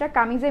 কারণ এটা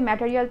কামিজের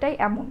ম্যাটেরিয়ালটাই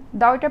এমন।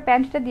 দাও এটা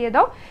প্যান্টটা দিয়ে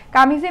দাও,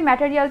 কামিজের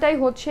ম্যাটেরিয়ালটাই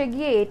হচ্ছে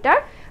গিয়ে এটার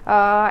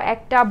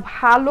একটা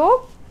ভালো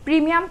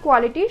প্রিমিয়াম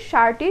কোয়ালিটির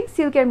শার্টিং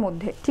সিল্কের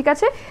মধ্যে, ঠিক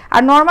আছে।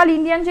 আর নর্মাল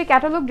ইন্ডিয়ান যে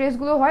ক্যাটালগ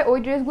ড্রেসগুলো হয় ওই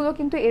ড্রেসগুলো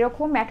কিন্তু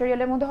এরকম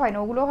ম্যাটেরিয়ালের মধ্যে হয় না,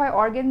 ওগুলো হয়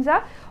অর্গেনজা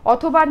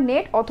অথবা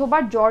নেট অথবা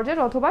জর্জেট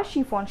অথবা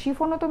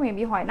শিফনও তো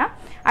মেবি হয় না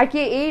আর কি,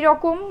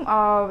 এইরকম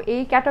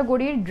এই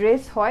ক্যাটাগরির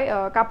ড্রেস হয়,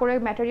 কাপড়ের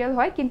ম্যাটেরিয়াল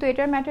হয়, কিন্তু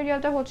এটার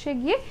ম্যাটেরিয়ালটা হচ্ছে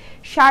গিয়ে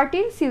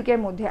শার্টিং সিল্কের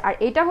মধ্যে। আর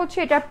এটা হচ্ছে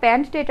এটার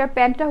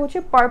প্যান্টটা হচ্ছে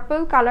পার্পল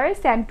কালারের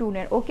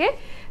স্যান্টুনের। ওকে,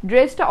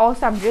 ড্রেসটা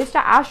অসাম,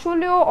 ড্রেসটা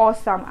আসলেও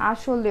অসাম,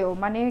 আসলেও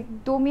মানে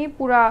একদমই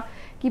পুরা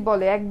কি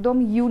বলে একদম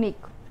ইউনিক,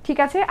 ঠিক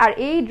আছে। আর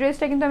এই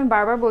ড্রেসটা কিন্তু আমি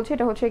বারবার বলছি,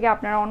 এটা হচ্ছে কি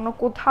আপনারা অন্য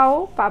কোথাও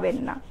পাবেন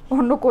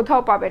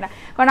না,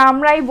 কারণ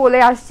আমরাই বলে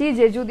আসছি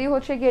যে যদি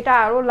হচ্ছে কি এটা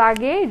আরো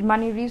লাগে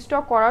মানে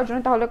রিস্টক করার জন্য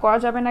তাহলে করা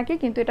যাবে নাকি,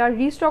 কিন্তু এটা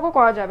রিস্টকও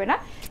করা যাবে না,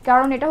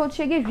 কারণ এটা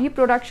হচ্ছে গিয়ে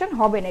রিপ্রোডাকশন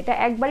হবে না, এটা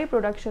একবারই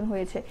প্রোডাকশন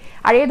হয়েছে।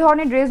 আর এই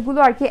ধরনের ড্রেসগুলো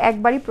আর কি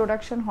একবারই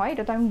প্রোডাকশন হয়,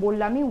 এটা তো আমি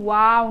বললামই।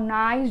 Wow,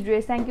 nice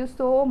dress, thank you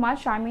so much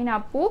Sharmin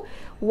আপু।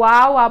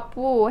 ওয়াও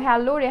আপু,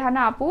 হ্যালো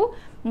রেহানা আপু,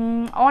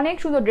 অনেক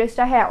সুন্দর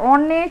ড্রেসটা, হ্যাঁ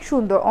অনেক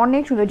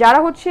সুন্দর। যারা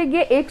হচ্ছে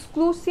গিয়ে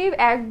এক্সক্লুসিভ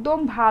একদম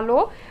ভালো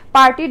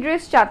পার্টি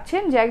ড্রেস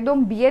চাচ্ছেন, যে একদম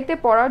বিয়েতে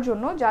পরার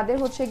জন্য, যাদের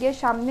হচ্ছে গিয়ে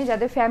সামনে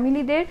যাদের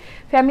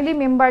ফ্যামিলি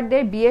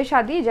মেম্বারদের বিয়ে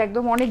শাদী, যে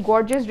একদম অনেক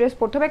গর্জিয়াস ড্রেস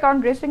পরতে হবে, কারণ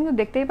ড্রেসটা কিন্তু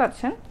দেখতেই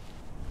পাচ্ছেন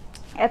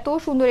এত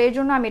সুন্দর, এর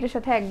জন্য আমি এটার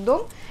সাথে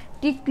একদম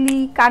টিকলি,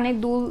 কানের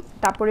দুল,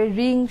 তারপরে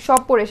রিং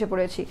সব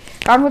পরেছি,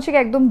 কারণ হচ্ছে কি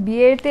একদম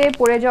বিয়েতে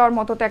পরে যাওয়ার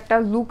মতো তো একটা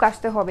লুক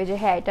আসতে হবে, যে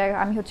হ্যাঁ এটা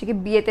আমি হচ্ছে কি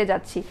বিয়েতে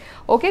যাচ্ছি।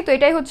 ওকে, তো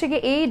এটাই হচ্ছে কি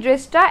এই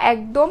ড্রেসটা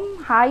একদম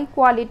হাই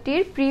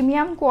কোয়ালিটির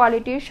প্রিমিয়াম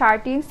কোয়ালিটির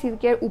শার্টিং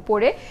সিল্কের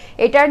উপরে,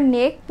 এটার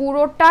নেক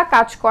পুরোটা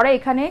কাজ করা,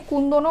 এখানে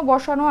কুন্দনও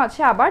বসানো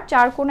আছে, আবার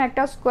চার কোণ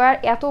একটা স্কোয়ার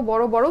এত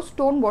বড় বড়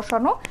স্টোন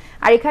বসানো,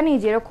 আর এখানে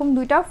যেরকম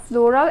দুইটা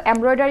ফ্লোরাল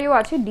এমব্রয়ডারিও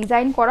আছে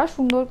ডিজাইন করা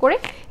সুন্দর করে,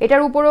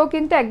 এটার উপরেও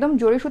কিন্তু একদম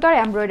জরি সুতার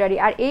এমব্রয়ডারি,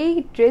 আর এই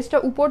ড্রেসটা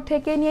উপর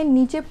থেকে নিয়ে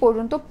নিচে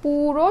পর্যন্ত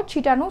পুরো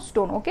ছিটানো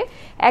স্টোন। ওকে,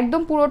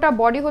 একদম পুরোটা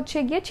বডি হচ্ছে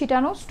গিয়ে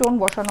ছিটানো স্টোন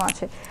বসানো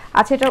আছে।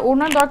 আচ্ছা, এটার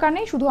ওড়নার দরকার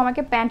নেই, শুধু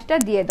আমাকে প্যান্টটা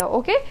দিয়ে দাও।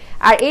 ওকে,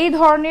 আর এই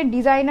ধরনের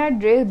ডিজাইনার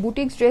ড্রেস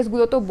বুটিক্স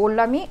ড্রেসগুলো তো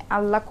বললামই,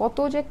 আল্লাহ কত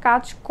যে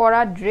কাজ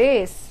করা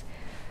ড্রেস,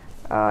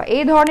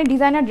 এই ধরনের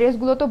ডিজাইনার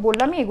ড্রেসগুলো তো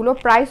বললামই, এগুলো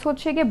প্রাইস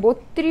হচ্ছে গিয়ে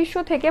 3200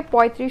 থেকে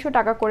 3500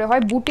 টাকা করে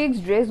হয় বুটিক্স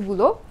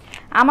ড্রেসগুলো।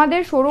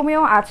 আমাদের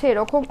শোরুমেও আছে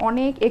এরকম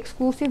অনেক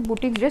এক্সক্লুসিভ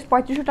বুটিক্স ড্রেস,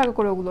 3500 টাকা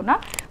করে, ওগুলো না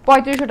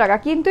 3500 টাকা,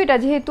 কিন্তু এটা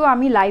যেহেতু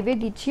আমি লাইভে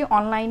দিচ্ছি,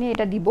 অনলাইনে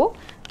এটা দিব,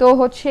 তো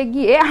হচ্ছে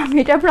গিয়ে আমি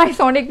এটার প্রাইস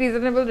অনেক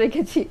রিজনেবল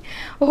রেখেছি।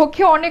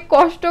 ওকে, অনেক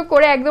কষ্ট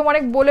করে একদম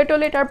অনেক বলে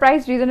টলে এটার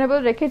প্রাইস রিজনেবল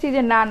রেখেছি,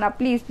 যে না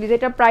প্লিজ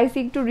এটার প্রাইস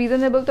একটু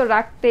রিজনেবল তো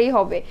রাখতেই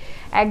হবে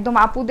একদম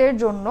আপুদের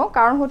জন্য,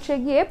 কারণ হচ্ছে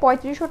গিয়ে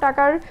 3500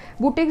 টাকার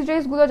বুটিক্স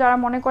ড্রেসগুলো যারা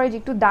মনে করে যে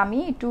একটু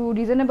দামি, একটু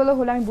রিজনেবলও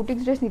হলে আমি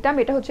বুটিক্স ড্রেস নিতাম,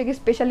 এটা হচ্ছে গিয়ে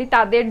স্পেশালি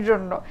তাদের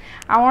জন্য।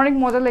 আমার অনেক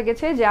মজা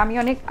লেগেছে যে আমি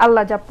অনেক,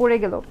 আল্লাহ যা পড়ে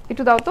গেল,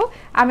 একটু দাও তো,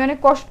 আমি অনেক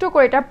কষ্ট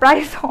করে এটা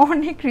প্রাইস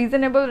অনেক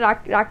রিজনেবল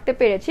রাখতে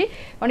পেরেছি,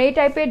 মানে এই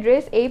টাইপের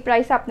ড্রেস এই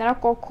প্রাইসে আপনারা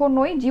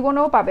কখনোই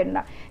জীবনেও পাবেন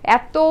না।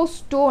 এত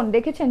স্টোন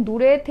দেখেছেন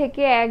দূরে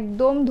থেকে,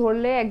 একদম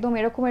ধরলে একদম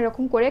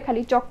এরকম করে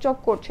খালি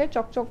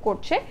চকচক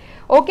করছে।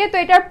 ওকে, তো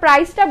এটার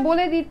প্রাইসটা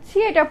বলে দিচ্ছি,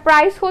 এটা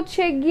প্রাইস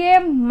হচ্ছে গিয়ে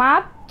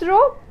মাত্র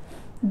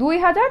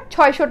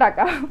 2600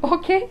 টাকা।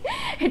 ওকে,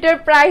 এটার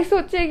প্রাইস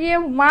হচ্ছে গিয়ে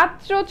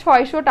মাত্র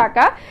 600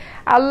 টাকা।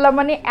 আল্লাহ,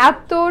 মানে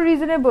এত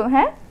রিজনেবল।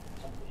 হ্যাঁ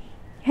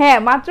হ্যাঁ,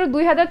 মাত্র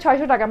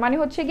 2600 টাকা, মানে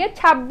হচ্ছে গিয়ে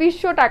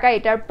 2600 টাকা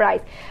এটার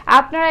প্রাইস।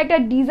 আপনারা একটা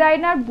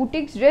ডিজাইনার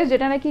বুটিক্স ড্রেস,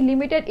 যেটা নাকি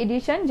লিমিটেড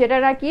এডিশন, যেটা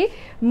নাকি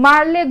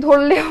মারলে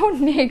ধরলেও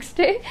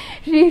নেক্সটে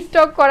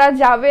রিস্টক করা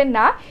যাবে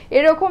না,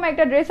 এরকম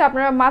একটা ড্রেস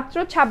আপনারা মাত্র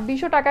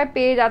 2600 টাকায়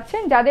পেয়ে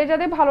যাচ্ছেন। যাদের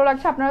যাদের ভালো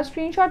লাগছে আপনারা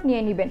স্ক্রিনশট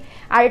নিয়ে নেবেন।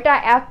 আর এটা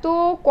এত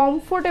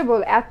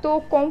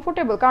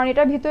কমফোর্টেবল, কারণ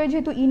এটার ভিতরে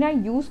যেহেতু ইনার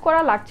ইউজ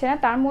করা লাগছে না,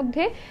 তার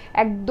মধ্যে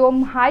একদম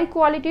হাই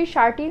কোয়ালিটির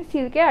শার্টিন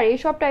সিল্কের আর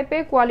এইসব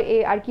টাইপের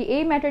আর কি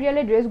এই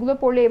ম্যাটেরিয়ালের ড্রেসগুলো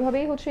পরলে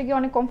এভাবেই হচ্ছে গিয়ে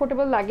অনেক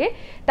কমফোর্টেবল লাগে।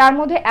 তার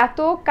মধ্যে এত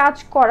কাজ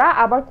করা,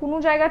 আবার কোনো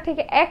জায়গা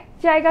থেকে এক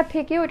জায়গা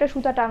থেকেও এটা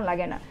সুতা টান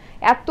লাগে না,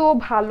 এত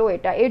ভালো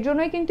এটা। এর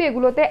জন্যই কিন্তু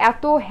এগুলোতে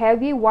এত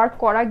হেভি ওয়ার্ক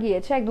করা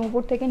গিয়েছে একদম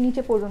উপর থেকে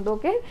নিচে পর্যন্ত।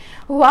 ওকে,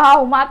 ওয়াও,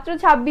 মাত্র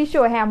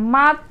 2600। হ্যাঁ,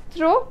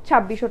 মাত্র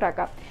 2600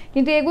 টাকা।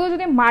 কিন্তু এগুলো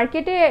যদি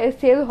মার্কেটে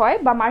সেল হয়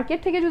বা মার্কেট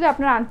থেকে যদি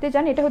আপনারা আনতে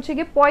চান, এটা হচ্ছে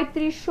গিয়ে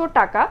 3500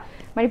 টাকা,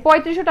 মানে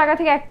 3500 টাকা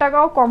থেকে 1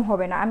 টাকাও কম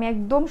হবে না, আমি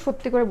একদম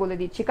সত্যি করে বলে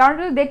দিচ্ছি। কারণ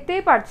এটা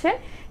দেখতেই পাচ্ছেন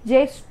যে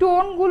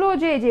স্টোনগুলো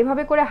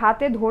যেভাবে করে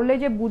হাতে ধরলে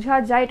যে বোঝা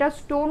যায়, এটা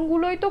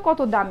স্টোনগুলোই তো কত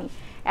দামি,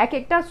 এক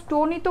একটা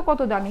স্টোনই তো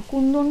কত দামি।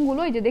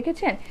 কুন্দনগুলো এই যে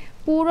দেখেছেন,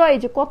 পুরো এই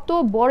যে কত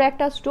বড়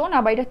একটা স্টোন,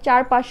 আবার এটা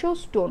চারপাশেও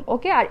স্টোন।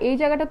 ওকে, আর এই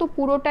জায়গাটা তো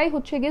পুরোটাই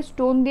হচ্ছে গিয়ে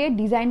স্টোন দিয়ে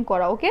ডিজাইন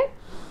করা। ওকে,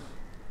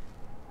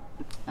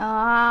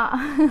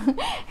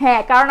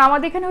 হ্যাঁ, কারণ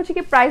আমাদের এখানে হচ্ছে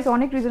কি প্রাইস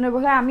অনেক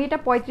রিজনেবল হয়। আমি এটা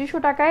 3500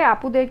 টাকায়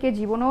আপুদেরকে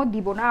জীবনেও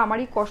দিব না,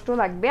 আমারই কষ্ট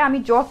লাগবে। আমি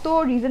যত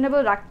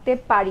রিজনেবল রাখতে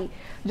পারি,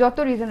 যত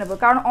রিজনেবল,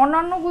 কারণ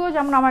অন্যান্যগুলো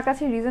যেমন আমার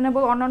কাছে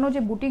রিজনেবল, অন্যান্য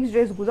যে বুটিক্স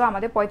ড্রেসগুলো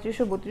আমাদের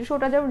 3500 3200,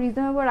 ওটা যেমন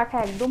রিজনেবল রাখা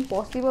একদম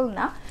পসিবল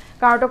না,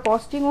 কারণ ওটা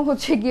কস্টিংও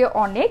হচ্ছে গিয়ে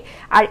অনেক।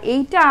 আর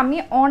এইটা আমি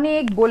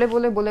অনেক বলে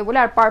বলে বলে বলে,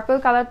 আর পার্পল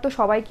কালার তো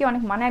সবাইকে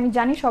অনেক, মানে আমি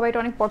জানি সবাই এটা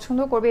অনেক পছন্দ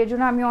করবে, এর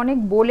জন্য আমি অনেক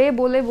বলে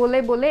বলে বলে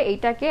বলে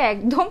এইটাকে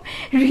একদম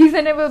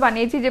রিজনেবল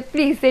বানিয়েছি যে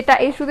প্লিজ এটা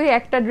এই শুধু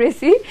একটা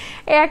ড্রেসই,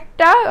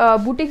 একটা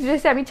বুটিক্স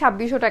ড্রেসে আমি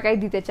 2600 টাকায়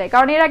দিতে চাই।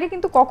 কারণ এর আগে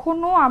কিন্তু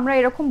কখনো আমরা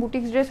এরকম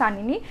বুটিক্স ড্রেস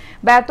আনিনি,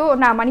 বা এত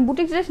না, মানে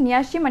বুটিক্স ড্রেস নিয়ে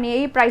আসছি, মানে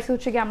এই প্রাইস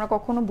হচ্ছে গিয়ে আমরা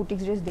কখনো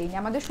বুটিক্স ড্রেস দিইনি।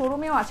 আমাদের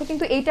শোরুমেও আছে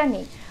কিন্তু এইটা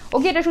নেই।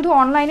 ওকে, এটা শুধু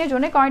অনলাইনের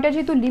জন্য, কারণ এটা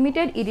যেহেতু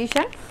লিমিটেড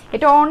এডিশন,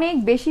 এটা অনেক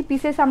বেশি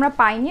পিসেস আমরা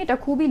পাইনি, এটা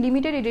খুবই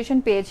লিমিটেড এডিশন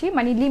পেয়েছি,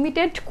 মানে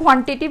লিমিটেড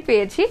কোয়ান্টিটি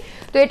পেয়েছি।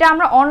 তো এটা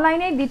আমরা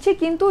অনলাইনে দিচ্ছি,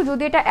 কিন্তু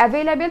যদি এটা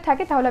অ্যাভেলেবেল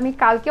থাকে তাহলে আমি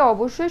কালকে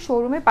অবশ্যই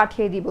শোরুমে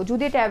পাঠিয়ে দিব,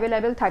 যদি এটা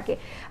অ্যাভেলেবেল থাকে,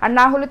 আর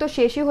না হলে তো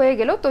শেষই হয়ে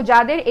গেল। তো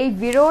যাদের এই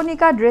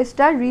ভেরোনিকা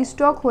ড্রেসটা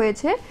রিস্টক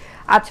হয়েছে,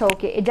 আচ্ছা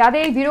ওকে,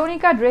 যাদের এই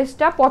ভেরোনিকা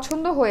ড্রেসটা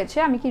পছন্দ হয়েছে,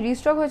 আমি কি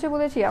রিস্টক হয়েছে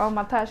বলেছি? আমার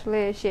মাথা আসলে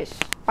শেষ,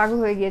 পাগল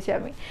হয়ে গিয়েছে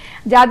আমি।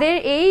 যাদের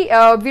এই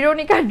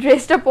ভেরোনিকা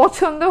ড্রেসটা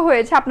পছন্দ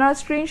হয়েছে আপনারা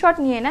স্ক্রিনশট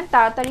নিয়ে নেন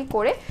তাড়াতাড়ি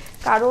করে,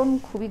 কারণ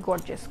খুবই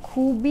গর্জিয়াস,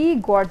 খুবই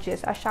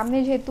গর্জিয়াস। আর সামনে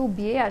যেহেতু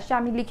বিয়ে আসছে,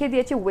 আমি লিখে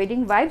দিয়েছি ওয়েডিং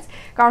ভাইবস,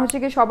 কারণ হচ্ছে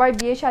কি সবাই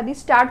বিয়ে শাদী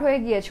স্টার্ট হয়ে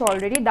গিয়েছে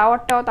অলরেডি,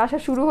 দাওয়াতটাও আসা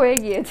শুরু হয়ে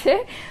গিয়েছে।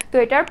 তো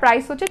এটার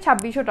প্রাইস হচ্ছে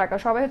 2600 টাকা।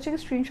 সবাই হচ্ছে কি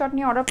স্ক্রিনশট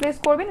নিয়ে অর্ডার প্লেস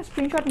করবেন,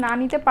 স্ক্রিনশট না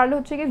নিতে পারলে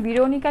হচ্ছে কি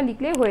ভেরোনিকা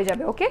লিখলেই হয়ে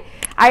যাবে। ওকে,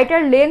 আর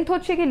এটার লেন্থ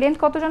হচ্ছে কি, লেন্থ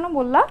কত জানো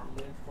বললা?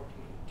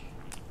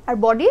 আর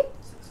বডি?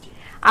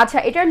 আচ্ছা,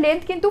 এটার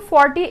লেন্থ কিন্তু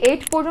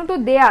 48 পর্যন্ত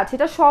দেয়া আছে,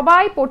 এটা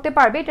সবাই পড়তে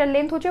পারবে। এটার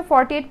লেন্থ হচ্ছে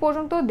 48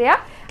 পর্যন্ত দেয়া,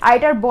 আর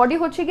এটার বডি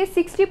হচ্ছে গিয়ে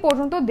 60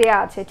 পর্যন্ত দেয়া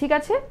আছে, ঠিক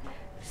আছে?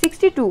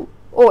 62,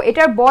 ও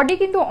এটার বডি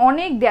কিন্তু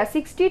অনেক দেয়া,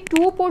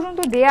 62 পর্যন্ত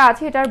দেয়া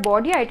আছে এটার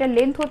বডি, আর এটার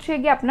লেন্থ হচ্ছে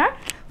গিয়ে আপনার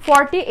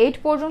 48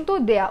 পর্যন্ত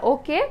দেয়া।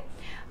 ওকে,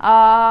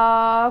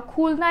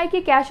 খুলনায় কি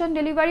ক্যাশ অন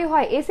ডেলিভারি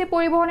হয়? এসে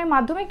পরিবহনের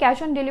মাধ্যমে ক্যাশ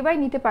অন ডেলিভারি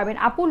নিতে পারবেন।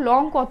 আপু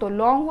লং কত?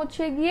 লং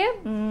হচ্ছে গিয়ে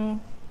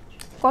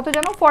কত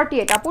জানো?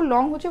 48। আপু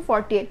লং হচ্ছে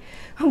 48।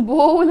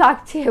 বউ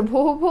লাগছে,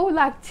 বউ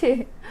লাগছে।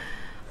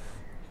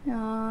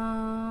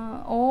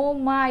 ও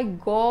মাই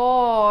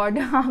গড,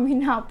 আমি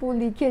না, আপু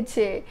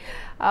লিখেছে।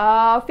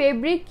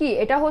 ফেব্রিক কি?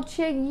 এটা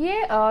হচ্ছে গিয়ে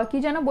কি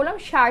যেন বললাম,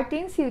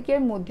 শার্টিন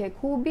সিল্কের মধ্যে,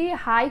 খুবই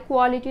হাই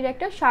কোয়ালিটির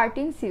একটা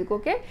শার্টিন সিল্ক।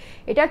 ওকে,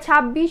 এটা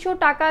 2600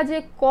 টাকা, যে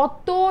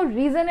কত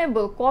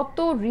রিজনেবল, কত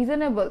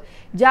রিজনেবল।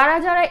 যারা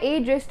যারা এই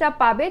ড্রেসটা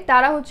পাবে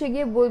তারা হচ্ছে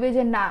গিয়ে বলবে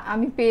যে না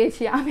আমি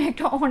পেয়েছি, আমি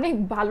একটা অনেক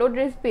ভালো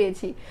ড্রেস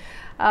পেয়েছি।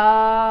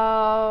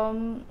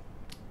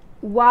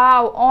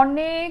 ওয়াও,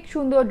 অনেক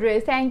সুন্দর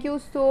dress, thank you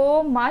so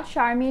much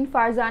Sharmin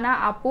Farzana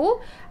আপু।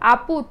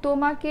 আপু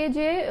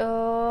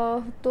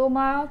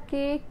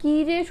তোমাকে কি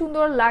যে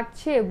সুন্দর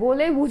লাগছে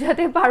বলে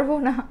বুঝাতে পারবো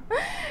না।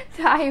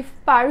 সাইফ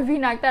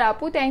পারভিন আক্তার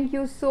আপু, থ্যাংক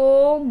ইউ সো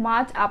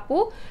মাচ আপু।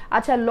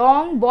 আচ্ছা,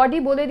 লং বডি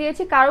বলে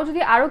দিয়েছি, কারো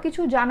যদি আরো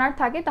কিছু জানার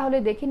থাকে তাহলে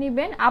দেখে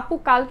নিবেন। আপু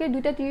কালকে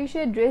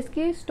 2:30 ড্রেস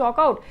কি স্টক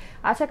আউট?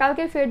 আচ্ছা,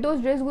 কালকে ফেরদৌস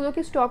ড্রেসগুলো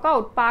কি স্টক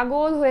আউট?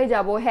 পাগল হয়ে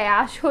যাব, হ্যাঁ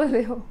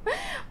আসলেও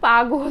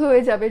পাগল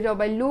হয়ে যাবে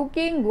সবাই।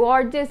 Looking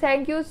gorgeous,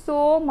 thank you so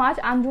much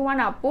Anjuman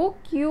আপু,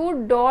 কিউট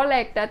ডল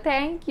একটা,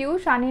 থ্যাংক ইউ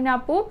শানিন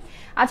আপু।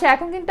 আচ্ছা,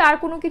 এখন কিন্তু আর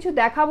কোনো কিছু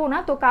দেখাবো না,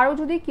 তো কারো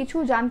যদি কিছু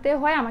জানতে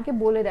হয় আমাকে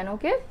বলে দেন।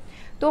 ওকে,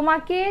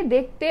 তোমাকে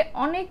দেখতে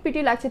অনেক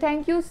প্রিটি লাগছে,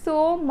 thank you so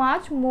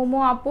much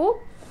momo আপু।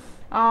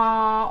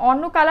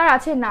 অন্য কালার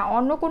আছে? না,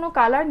 অন্য কোনো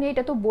কালার নেই,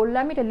 এটা তো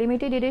বললাম এটা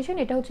লিমিটেড এডিশন,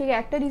 এটা হচ্ছে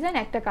একটা ডিজাইন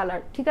একটা কালার,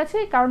 ঠিক আছে?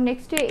 কারণ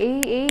নেক্সটে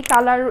এই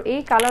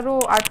কালারও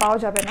আর পাওয়া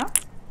যাবে না।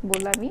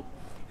 বললামই,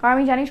 কারণ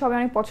আমি জানি সবাই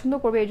অনেক পছন্দ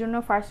করবে, এই জন্য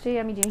ফার্স্টেই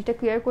আমি জিনিসটা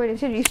ক্লিয়ার করে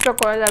নিয়েছি রিস্টক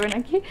করা যাবে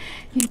নাকি,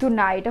 কিন্তু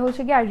না, এটা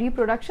হচ্ছে কি আর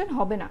রিপ্রোডাকশন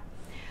হবে না।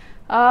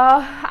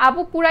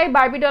 আপু পুরাই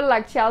বারবি ডল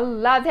লাগছে,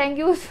 আল্লাহ, thank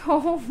you so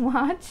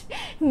much.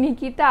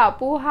 Nikita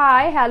আপু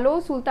হাই, হ্যালো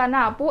সুলতানা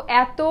আপু,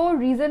 এত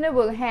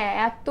রিজনেবল, হ্যাঁ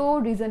এত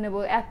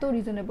রিজনেবল, এত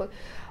রিজনেবল,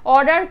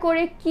 অর্ডার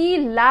করে কি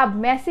লাভ,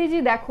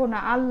 মেসেজই দেখো না,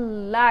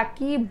 আল্লাহ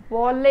কি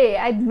বলে,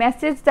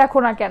 মেসেজ দেখো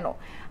না কেন?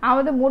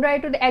 আমাদের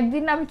মোডারেটর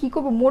একদিন আমি কি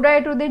করবো,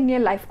 মোডারেটরদের নিয়ে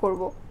লাইভ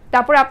করব,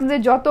 তারপরে আপনাদের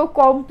যত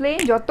কমপ্লেন,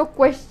 যত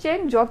কোয়েশ্চেন,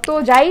 যত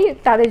যাই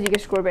তাদের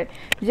জিজ্ঞেস করবেন,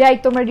 যাই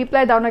তোমরা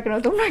রিপ্লাই দাও না কেন,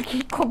 তোমরা কি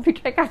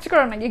কম্পিউটারে কাজ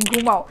করো নাকি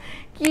ঘুমাও,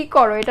 কি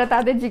করো, এটা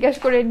তাদের জিজ্ঞেস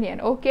করে নিয়েন।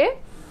 ওকে,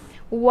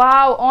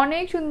 ওয়াও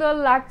অনেক সুন্দর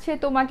লাগছে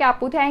তোমাকে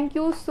আপু, থ্যাংক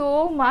ইউ সো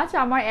মাচ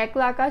আমার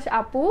একলা আকাশ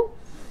আপু।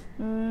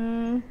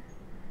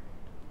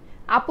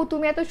 আপু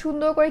তুমি এত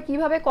সুন্দর করে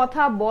কিভাবে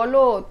কথা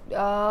বলো,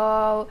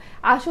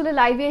 আসলে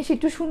লাইভে এসে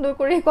একটু সুন্দর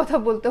করে কথা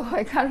বলতে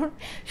হয়, কারণ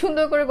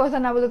সুন্দর করে কথা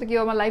না বলতে তো কেউ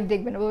আমার লাইভ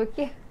দেখবে না, বলবে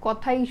কে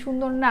কথাই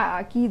সুন্দর না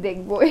কি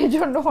দেখবো, এই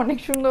জন্য অনেক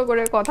সুন্দর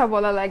করে কথা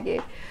বলা লাগে।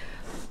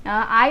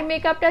 আই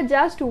মেকআপটা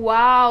just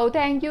wow,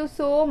 thank you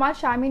so much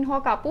Sharmin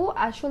হক আপু।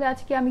 আসলে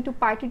আজকে আমি একটু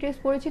পার্টি ড্রেস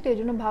পরেছি, তো এই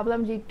জন্য ভাবলাম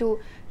যে একটু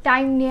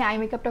টাইম নিয়ে আই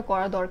মেকআপটা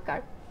করা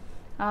দরকার।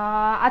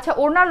 আচ্ছা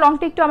ওনার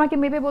লংটা একটু আমাকে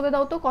মেপে বলে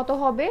দাও তো কত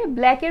হবে।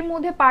 ব্ল্যাকের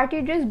মধ্যে পার্টি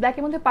ড্রেস,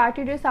 ব্ল্যাকের মধ্যে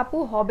পার্টি ড্রেস আপু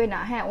হবে না,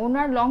 হ্যাঁ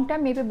ওনার লংটা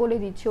মেপে বলে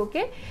দিচ্ছি।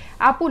 ওকে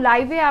আপু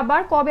লাইভে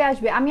আবার কবে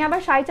আসবে? আমি আবার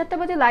 4:30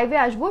 বাজে লাইভে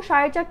আসবো।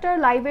 4:30টার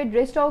লাইভের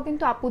ড্রেসটাও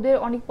কিন্তু আপুদের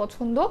অনেক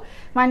পছন্দ,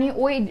 মানে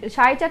ওই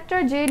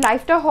 4:30টার যে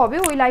লাইভটা হবে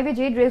ওই লাইভে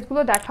যে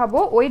ড্রেসগুলো দেখাবো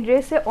ওই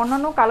ড্রেসে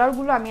অন্যান্য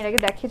কালারগুলো আমি এর আগে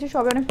দেখিয়েছি,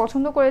 সবাই অনেক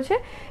পছন্দ করেছে,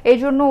 এই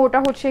জন্য ওটা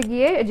হচ্ছে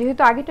গিয়ে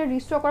যেহেতু আগেটা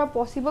রিস্টক করা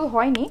পসিবল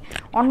হয়নি,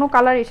 অন্য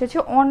কালার এসেছে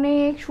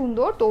অনেক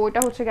সুন্দর, তো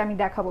ওটা হচ্ছে গিয়ে আমি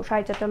দেখাবো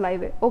 4:30টার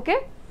লাইভে। ওকে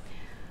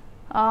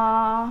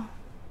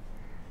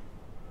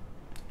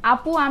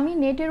আপু আমি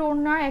নেটের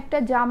ওড়নার একটা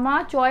জামা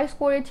চয়েস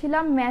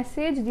করেছিলাম,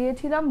 মেসেজ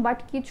দিয়েছিলাম বাট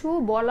কিছু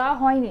বলা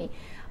হয়নি।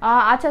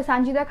 আচ্ছা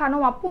সঞ্জিদা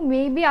খানম আপু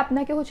মেবি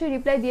আপনাকে হচ্ছে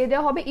রিপ্লাই দিয়ে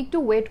দেওয়া হবে, একটু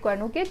ওয়েট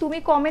করেন। ওকে তুমি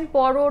কমেন্ট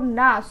পড়ো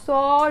না,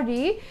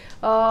 সরি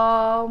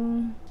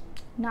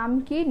নাম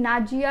কি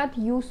নাজিয়াত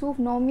ইউসুফ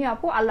নমি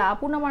আপু, আল্লাহ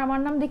আপু নাম আমার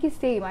নাম দেখি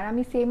সেম, আর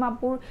আমি সেম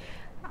আপুর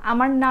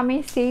আমার নামে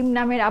সেম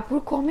নামের আপুর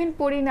কমেন্ট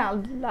পড়ি না,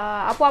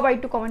 আপু আবার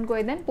একটু কমেন্ট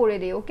করে দেন, পড়ে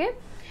দিই। ওকে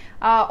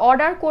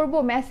অর্ডার করব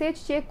মেসেজ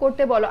চেক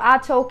করতে বলো,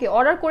 আচ্ছা ওকে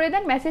অর্ডার করে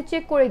দেন, মেসেজ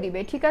চেক করে দিবে,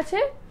 ঠিক আছে।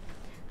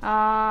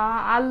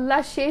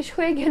 আল্লাহ শেষ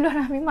হয়ে গেল আর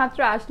আমি মাত্র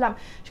আসলাম,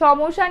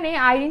 সমস্যা নেই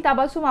আইরিন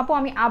তাবাসুম আপু,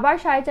 আমি আবার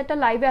 4:30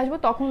 লাইভে আসবো,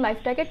 তখন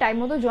লাইভটাকে টাইম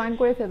মতো জয়েন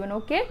করে ফেলবেন।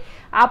 ওকে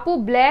আপু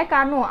ব্ল্যাক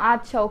আনো,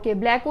 আচ্ছা ওকে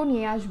ব্ল্যাকও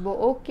নিয়ে আসবো।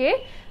 ওকে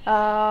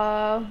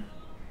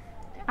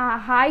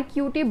হাই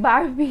কিউটি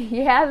বারবি,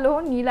 হ্যালো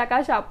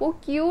নীলাকাশ আপু,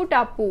 কিউট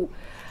আপু,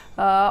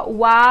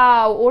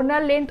 ওয়াও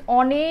ওড়নার লেন্থ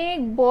অনেক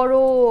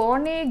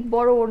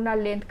বড় ওড়নার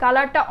লেন্থ,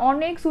 কালারটা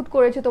অনেক স্যুট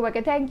করেছে তোমাকে,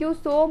 thank you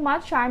so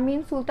much Sharmin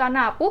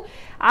Sultana আপু।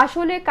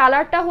 আসলে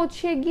কালারটা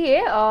হচ্ছে গিয়ে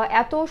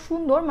এত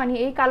সুন্দর, মানে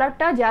এই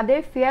কালারটা যাদের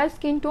ফেয়ার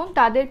স্কিন টোন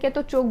তাদেরকে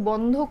তো চোখ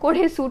বন্ধ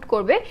করে স্যুট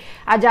করবে,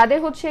 আর যাদের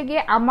হচ্ছে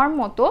গিয়ে আমার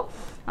মতো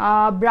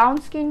ব্রাউন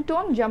স্কিন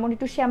টোন, যেমন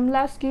একটু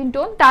শ্যামলা স্কিন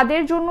টোন,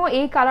 তাদের জন্য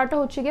এই কালারটা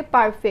হচ্ছে গিয়ে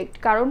পারফেক্ট,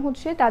 কারণ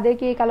হচ্ছে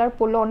তাদেরকে এই কালার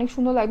পরলে অনেক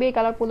সুন্দর লাগবে, এই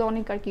কালার পরলে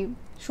অনেক আর কি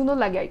সুন্দর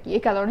লাগে আর কি,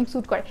 এই কালার অনেক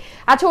স্যুট করে।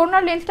 আচ্ছা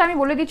ওনার লেন্থটা আমি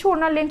বলে দিচ্ছি,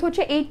 ওনার লেন্থ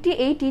হচ্ছে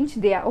 88 ইঞ্চ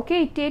দেয়া। ওকে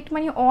 88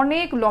 মানে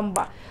অনেক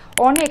লম্বা,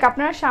 অনেক,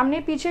 আপনারা সামনে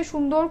পিছে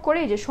সুন্দর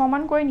করে যে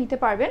সমান করে নিতে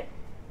পারবেন,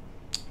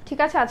 ঠিক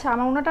আছে। আচ্ছা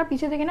আমার ওনাটা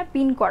পিছে থেকে না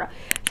পিন করা,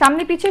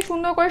 সামনে পিছে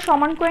সুন্দর করে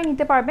সমান করে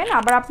নিতে পারবেন,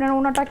 আবার আপনারা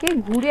ওনাটাকে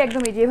ঘুরে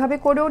একদম এই যেভাবে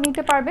করেও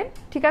নিতে পারবেন,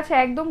 ঠিক আছে,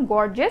 একদম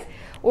গর্জিয়াস।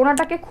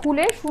 ওনাটাকে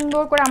খুলে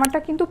সুন্দর করে, আমারটা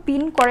কিন্তু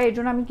পিন করে এর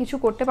জন্য আমি কিছু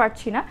করতে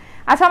পারছি না।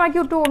 আচ্ছা আমাকে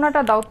একটু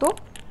ওনাটা দাও তো।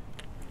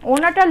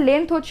 ওড়নাটার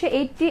লেন্থ হচ্ছে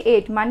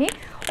 88, মানে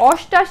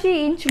 88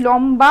 ইঞ্চ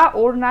লম্বা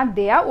ওড়না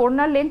দেয়া,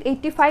 ওড়নার লেন্থ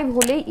 85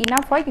 হলেই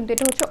ইনাফ হয়, কিন্তু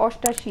এটা হচ্ছে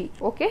 88।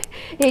 ওকে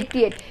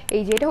 88,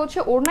 এই যে এটা হচ্ছে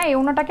ওড়না, এই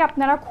ওড়নাটাকে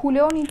আপনারা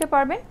খুলেও নিতে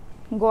পারবেন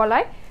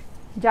গলায়,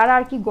 যারা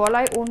আর কি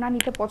গলায় ওড়না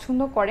নিতে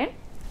পছন্দ করেন,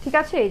 ঠিক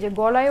আছে, এই যে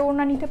গলায়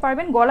ওড়না নিতে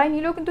পারবেন, গলায়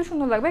নিলেও কিন্তু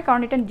সুন্দর লাগবে,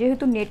 কারণ এটা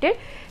যেহেতু নেটের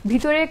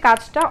ভিতরের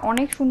কাজটা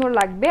অনেক সুন্দর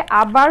লাগবে।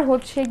 আবার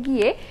হচ্ছে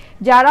গিয়ে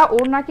যারা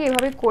ওড়নাকে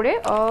এভাবে করে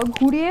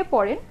ঘুরিয়ে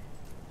পরেন,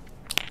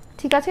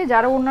 ঠিক আছে,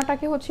 যারা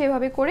ওড়নাটাকে হচ্ছে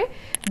এভাবে করে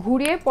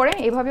ঘুরিয়ে পরেন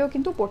এভাবেও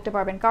কিন্তু পরতে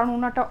পারবেন, কারণ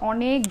ওড়নাটা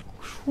অনেক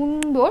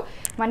সুন্দর,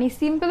 মানে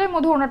সিম্পলের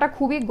মধ্যে ওড়নাটা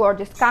খুবই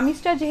গর্জিয়াস।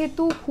 কামিজটা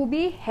যেহেতু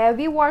খুবই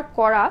হেভি ওয়ার্ক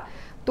করা,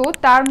 তো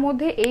তার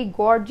মধ্যে এই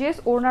গর্জিয়াস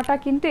ওড়নাটা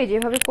কিন্তু এই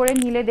যেভাবে করে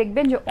নিলে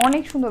দেখবেন যে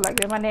অনেক সুন্দর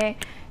লাগবে, মানে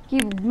কি,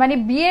 মানে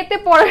বিয়েতে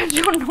পরার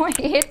জন্য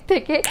এর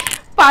থেকে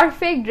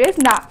পারফেক্ট ড্রেস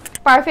না,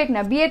 পারফেক্ট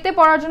না, বিয়েতে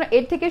পরার জন্য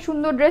এর থেকে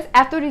সুন্দর ড্রেস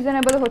এত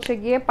রিজনেবল হচ্ছে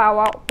গিয়ে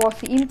পাওয়া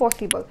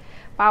ইম্পসিবল,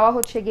 পাওয়া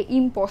হচ্ছে গিয়ে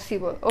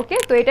ইম্পসিবল। ওকে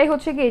তো এটাই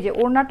হচ্ছে গিয়ে যে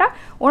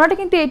ওড়নাটা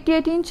কিন্তু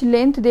 88 ইঞ্চ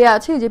লেন্থ দেওয়া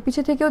আছে, যে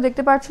পিছে থেকেও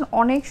দেখতে পাচ্ছেন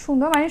অনেক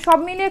সুন্দর, মানে সব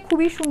মিলিয়ে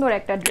খুবই সুন্দর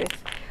একটা ড্রেস,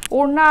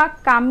 ওড়না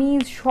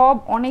কামিজ সব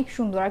অনেক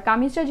সুন্দর। আর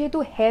কামিজটা যেহেতু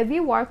হেভি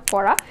ওয়ার্ক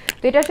করা,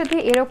 তো এটার সাথে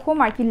এরকম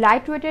আর কি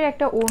লাইট ওয়েটের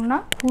একটা ওড়না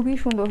খুবই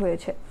সুন্দর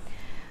হয়েছে।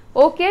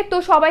 ওকে, তো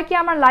সবাইকে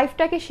আমার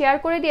লাইভটাকে শেয়ার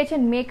করে দিয়েছেন।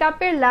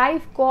 মেকআপের লাইভ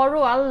করো,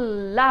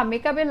 আল্লাহ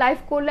মেকআপের লাইভ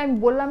করলে আমি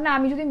বললাম না,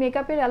 আমি যদি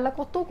মেকআপের, আল্লাহ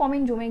কত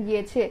কমেন্ট জমে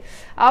গিয়েছে।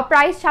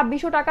 প্রাইস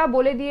 2600 টাকা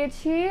বলে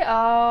দিয়েছি।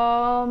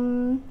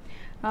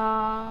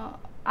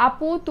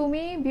 আপু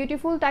তুমি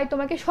বিউটিফুল, তাই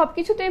তোমাকে সব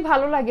কিছুতেই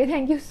ভালো লাগে,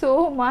 থ্যাংক ইউ সো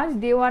মাচ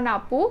দেওয়ান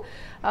আপু।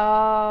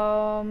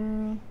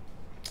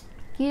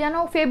 কি জানো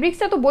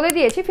ফেব্রিক্সটা তো বলে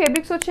দিয়েছি,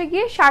 ফেব্রিক্স হচ্ছে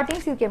গিয়ে শার্টিং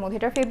সিল্কের মধ্যে,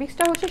 এটা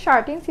ফেব্রিক্সটা হচ্ছে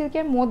শার্টিং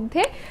সিল্কের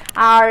মধ্যে,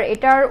 আর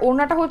এটার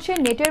ওড়নাটা হচ্ছে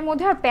নেটের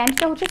মধ্যে, আর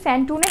প্যান্টটা হচ্ছে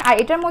স্যান্টুনের। আর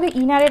এটার মধ্যে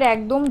ইনারের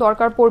একদম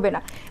দরকার পড়বে না,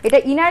 এটা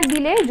ইনার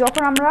দিলে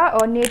যখন আমরা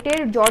নেটের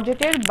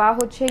জর্জেটের বা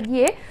হচ্ছে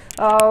গিয়ে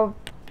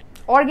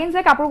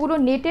অর্গেনজা কাপড়গুলো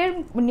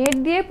নেট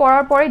দিয়ে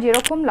পরার পরে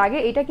যেরকম লাগে,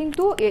 এটা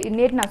কিন্তু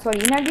নেট না সরি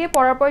ইনার দিয়ে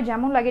পরার পরে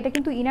যেমন লাগে, এটা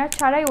কিন্তু ইনার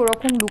ছাড়াই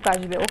ওরকম লুক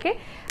আসবে। ওকে,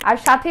 আর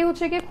সাথে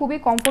হচ্ছে গিয়ে খুবই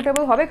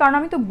কমফোর্টেবল হবে, কারণ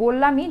আমি তো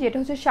বললামই যেটা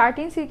হচ্ছে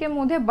শার্টিন সিল্কের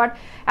মধ্যে, বাট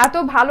এত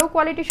ভালো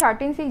কোয়ালিটি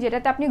শার্টিন সিল্ক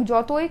যেটাতে আপনি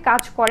যতই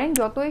কাজ করেন,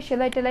 যতই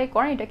সেলাই টেলাই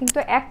করেন, এটা কিন্তু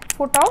এক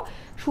ফোঁটাও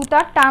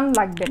সুতার টান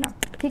লাগবে না।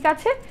 ঠিক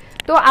আছে,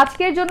 তো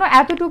আজকের জন্য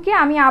এতটুকুই।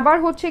 আমি আবার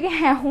হচ্ছে গিয়ে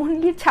হ্যাঁ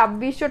অনলি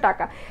 2600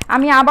 টাকা।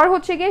 আমি আবার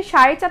হচ্ছে গিয়ে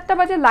 4:30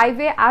 বাজে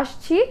লাইভে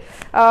আসছি।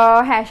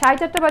 হ্যাঁ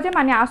 4:30 বাজে,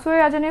 মানে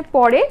আসরের আজানের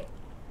পরে।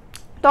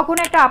 তখন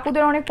একটা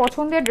আপুদের অনেক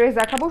পছন্দের ড্রেস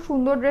দেখাবো,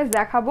 সুন্দর ড্রেস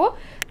দেখাবো,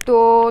 তো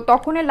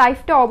তখন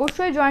লাইভটা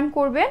অবশ্যই জয়েন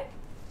করবেন।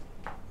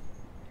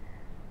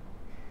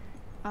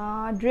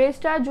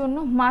 ড্রেসটার জন্য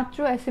মাত্র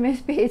SMS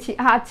পেয়েছি,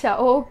 আচ্ছা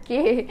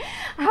ওকে।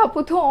 আপু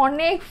তো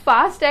অনেক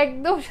ফাস্ট,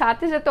 একদম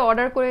সাথে সাথে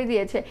অর্ডার করে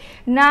দিয়েছে।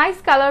 নাইস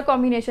কালার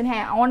কম্বিনেশন,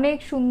 হ্যাঁ অনেক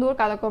সুন্দর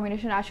কালার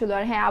কম্বিনেশন আসলে।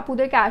 আর হ্যাঁ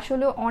আপুদেরকে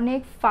আসলে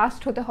অনেক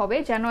ফাস্ট হতে হবে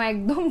যেন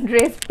একদম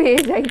ড্রেস পেয়ে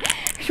যাই,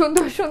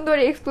 সুন্দর সুন্দর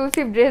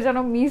এক্সক্লুসিভ ড্রেস যেন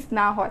মিস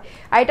না হয়।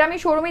 আর এটা আমি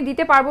শোরুমে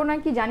দিতে পারবো না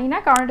কি জানি না,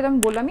 কারণ এটা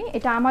আমি বললামই,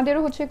 এটা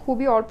আমাদেরও হচ্ছে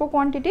খুবই অল্প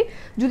কোয়ান্টিটি,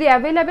 যদি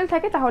অ্যাভেলেবেল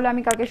থাকে তাহলে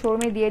আমি কালকে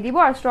শোরুমে দিয়ে দিব।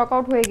 আর স্টক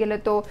আউট হয়ে গেলে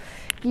তো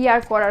কি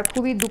আর করার,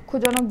 খুবই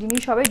দুঃখজনক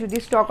জিনিস হবে যদি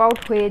স্টক আউট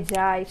হয়ে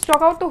যায়।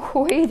 স্টক আউট তো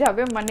হয়েই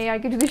যাবে, মানে আর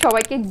কি যদি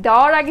সবাইকে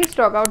দেওয়ার আগে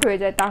স্টক আউট হয়ে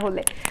যায়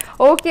তাহলে।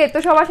 ওকে, তো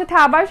সবার সাথে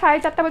আবার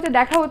 4:30 বাজে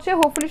দেখা হচ্ছে।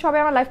 হোপফুলি সবাই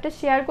আমার লাইভটা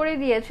শেয়ার করে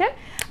দিয়েছেন,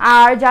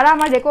 আর যারা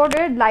আমার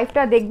রেকর্ডের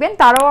লাইভটা দেখবেন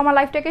তারাও আমার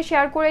লাইভটাকে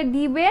শেয়ার করে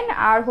দিবেন।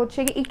 আর হচ্ছে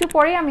কি একটু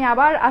পরে আমি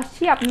আবার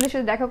আসছি আপনাদের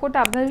সাথে দেখা করতে,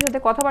 আপনাদের সাথে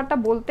কথাবার্তা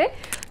বলতে।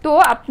 তো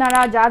আপনারা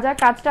যা যা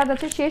কাজটা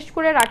আছে শেষ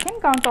করে রাখেন,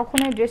 কারণ তখন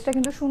এই ড্রেসটা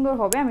কিন্তু সুন্দর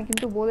হবে। আমি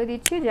কিন্তু বলে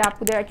দিচ্ছি যে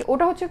আপুদের আর কি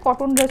ওটা হচ্ছে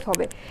কটন ড্রেস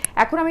হবে।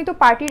 এখন আমি তো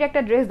পার্টির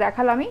একটা ড্রেস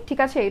দেখালামই, ঠিক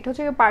আছে, এটা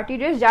হচ্ছে পার্টি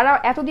ড্রেস। যারা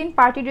এতদিন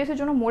পার্টি ড্রেসের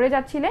জন্য মরে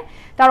যাচ্ছিলেন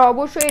তারা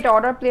অবশ্যই এটা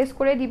অর্ডার প্লেস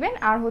করে দিবেন।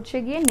 আর হচ্ছে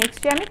গিয়ে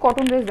নেক্সটে আমি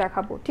কটন ড্রেস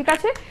দেখাবো, ঠিক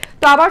আছে।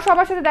 তো আবার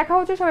সবার সাথে দেখা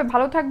হচ্ছে, সবাই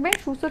ভালো থাকবেন,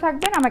 সুস্থ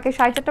থাকবেন। আমাকে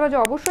 4:30 বাজে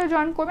অবশ্যই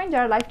জয়েন করবেন।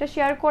 যারা লাইভটা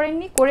শেয়ার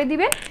করেননি করে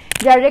দিবেন,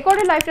 যারা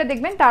রেকর্ডের লাইভটা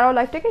দেখবেন তারাও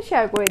লাইভটাকে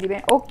শেয়ার করে দিবেন।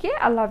 ওকে,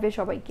 আল্লাহ হাফেজ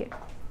সবাইকে।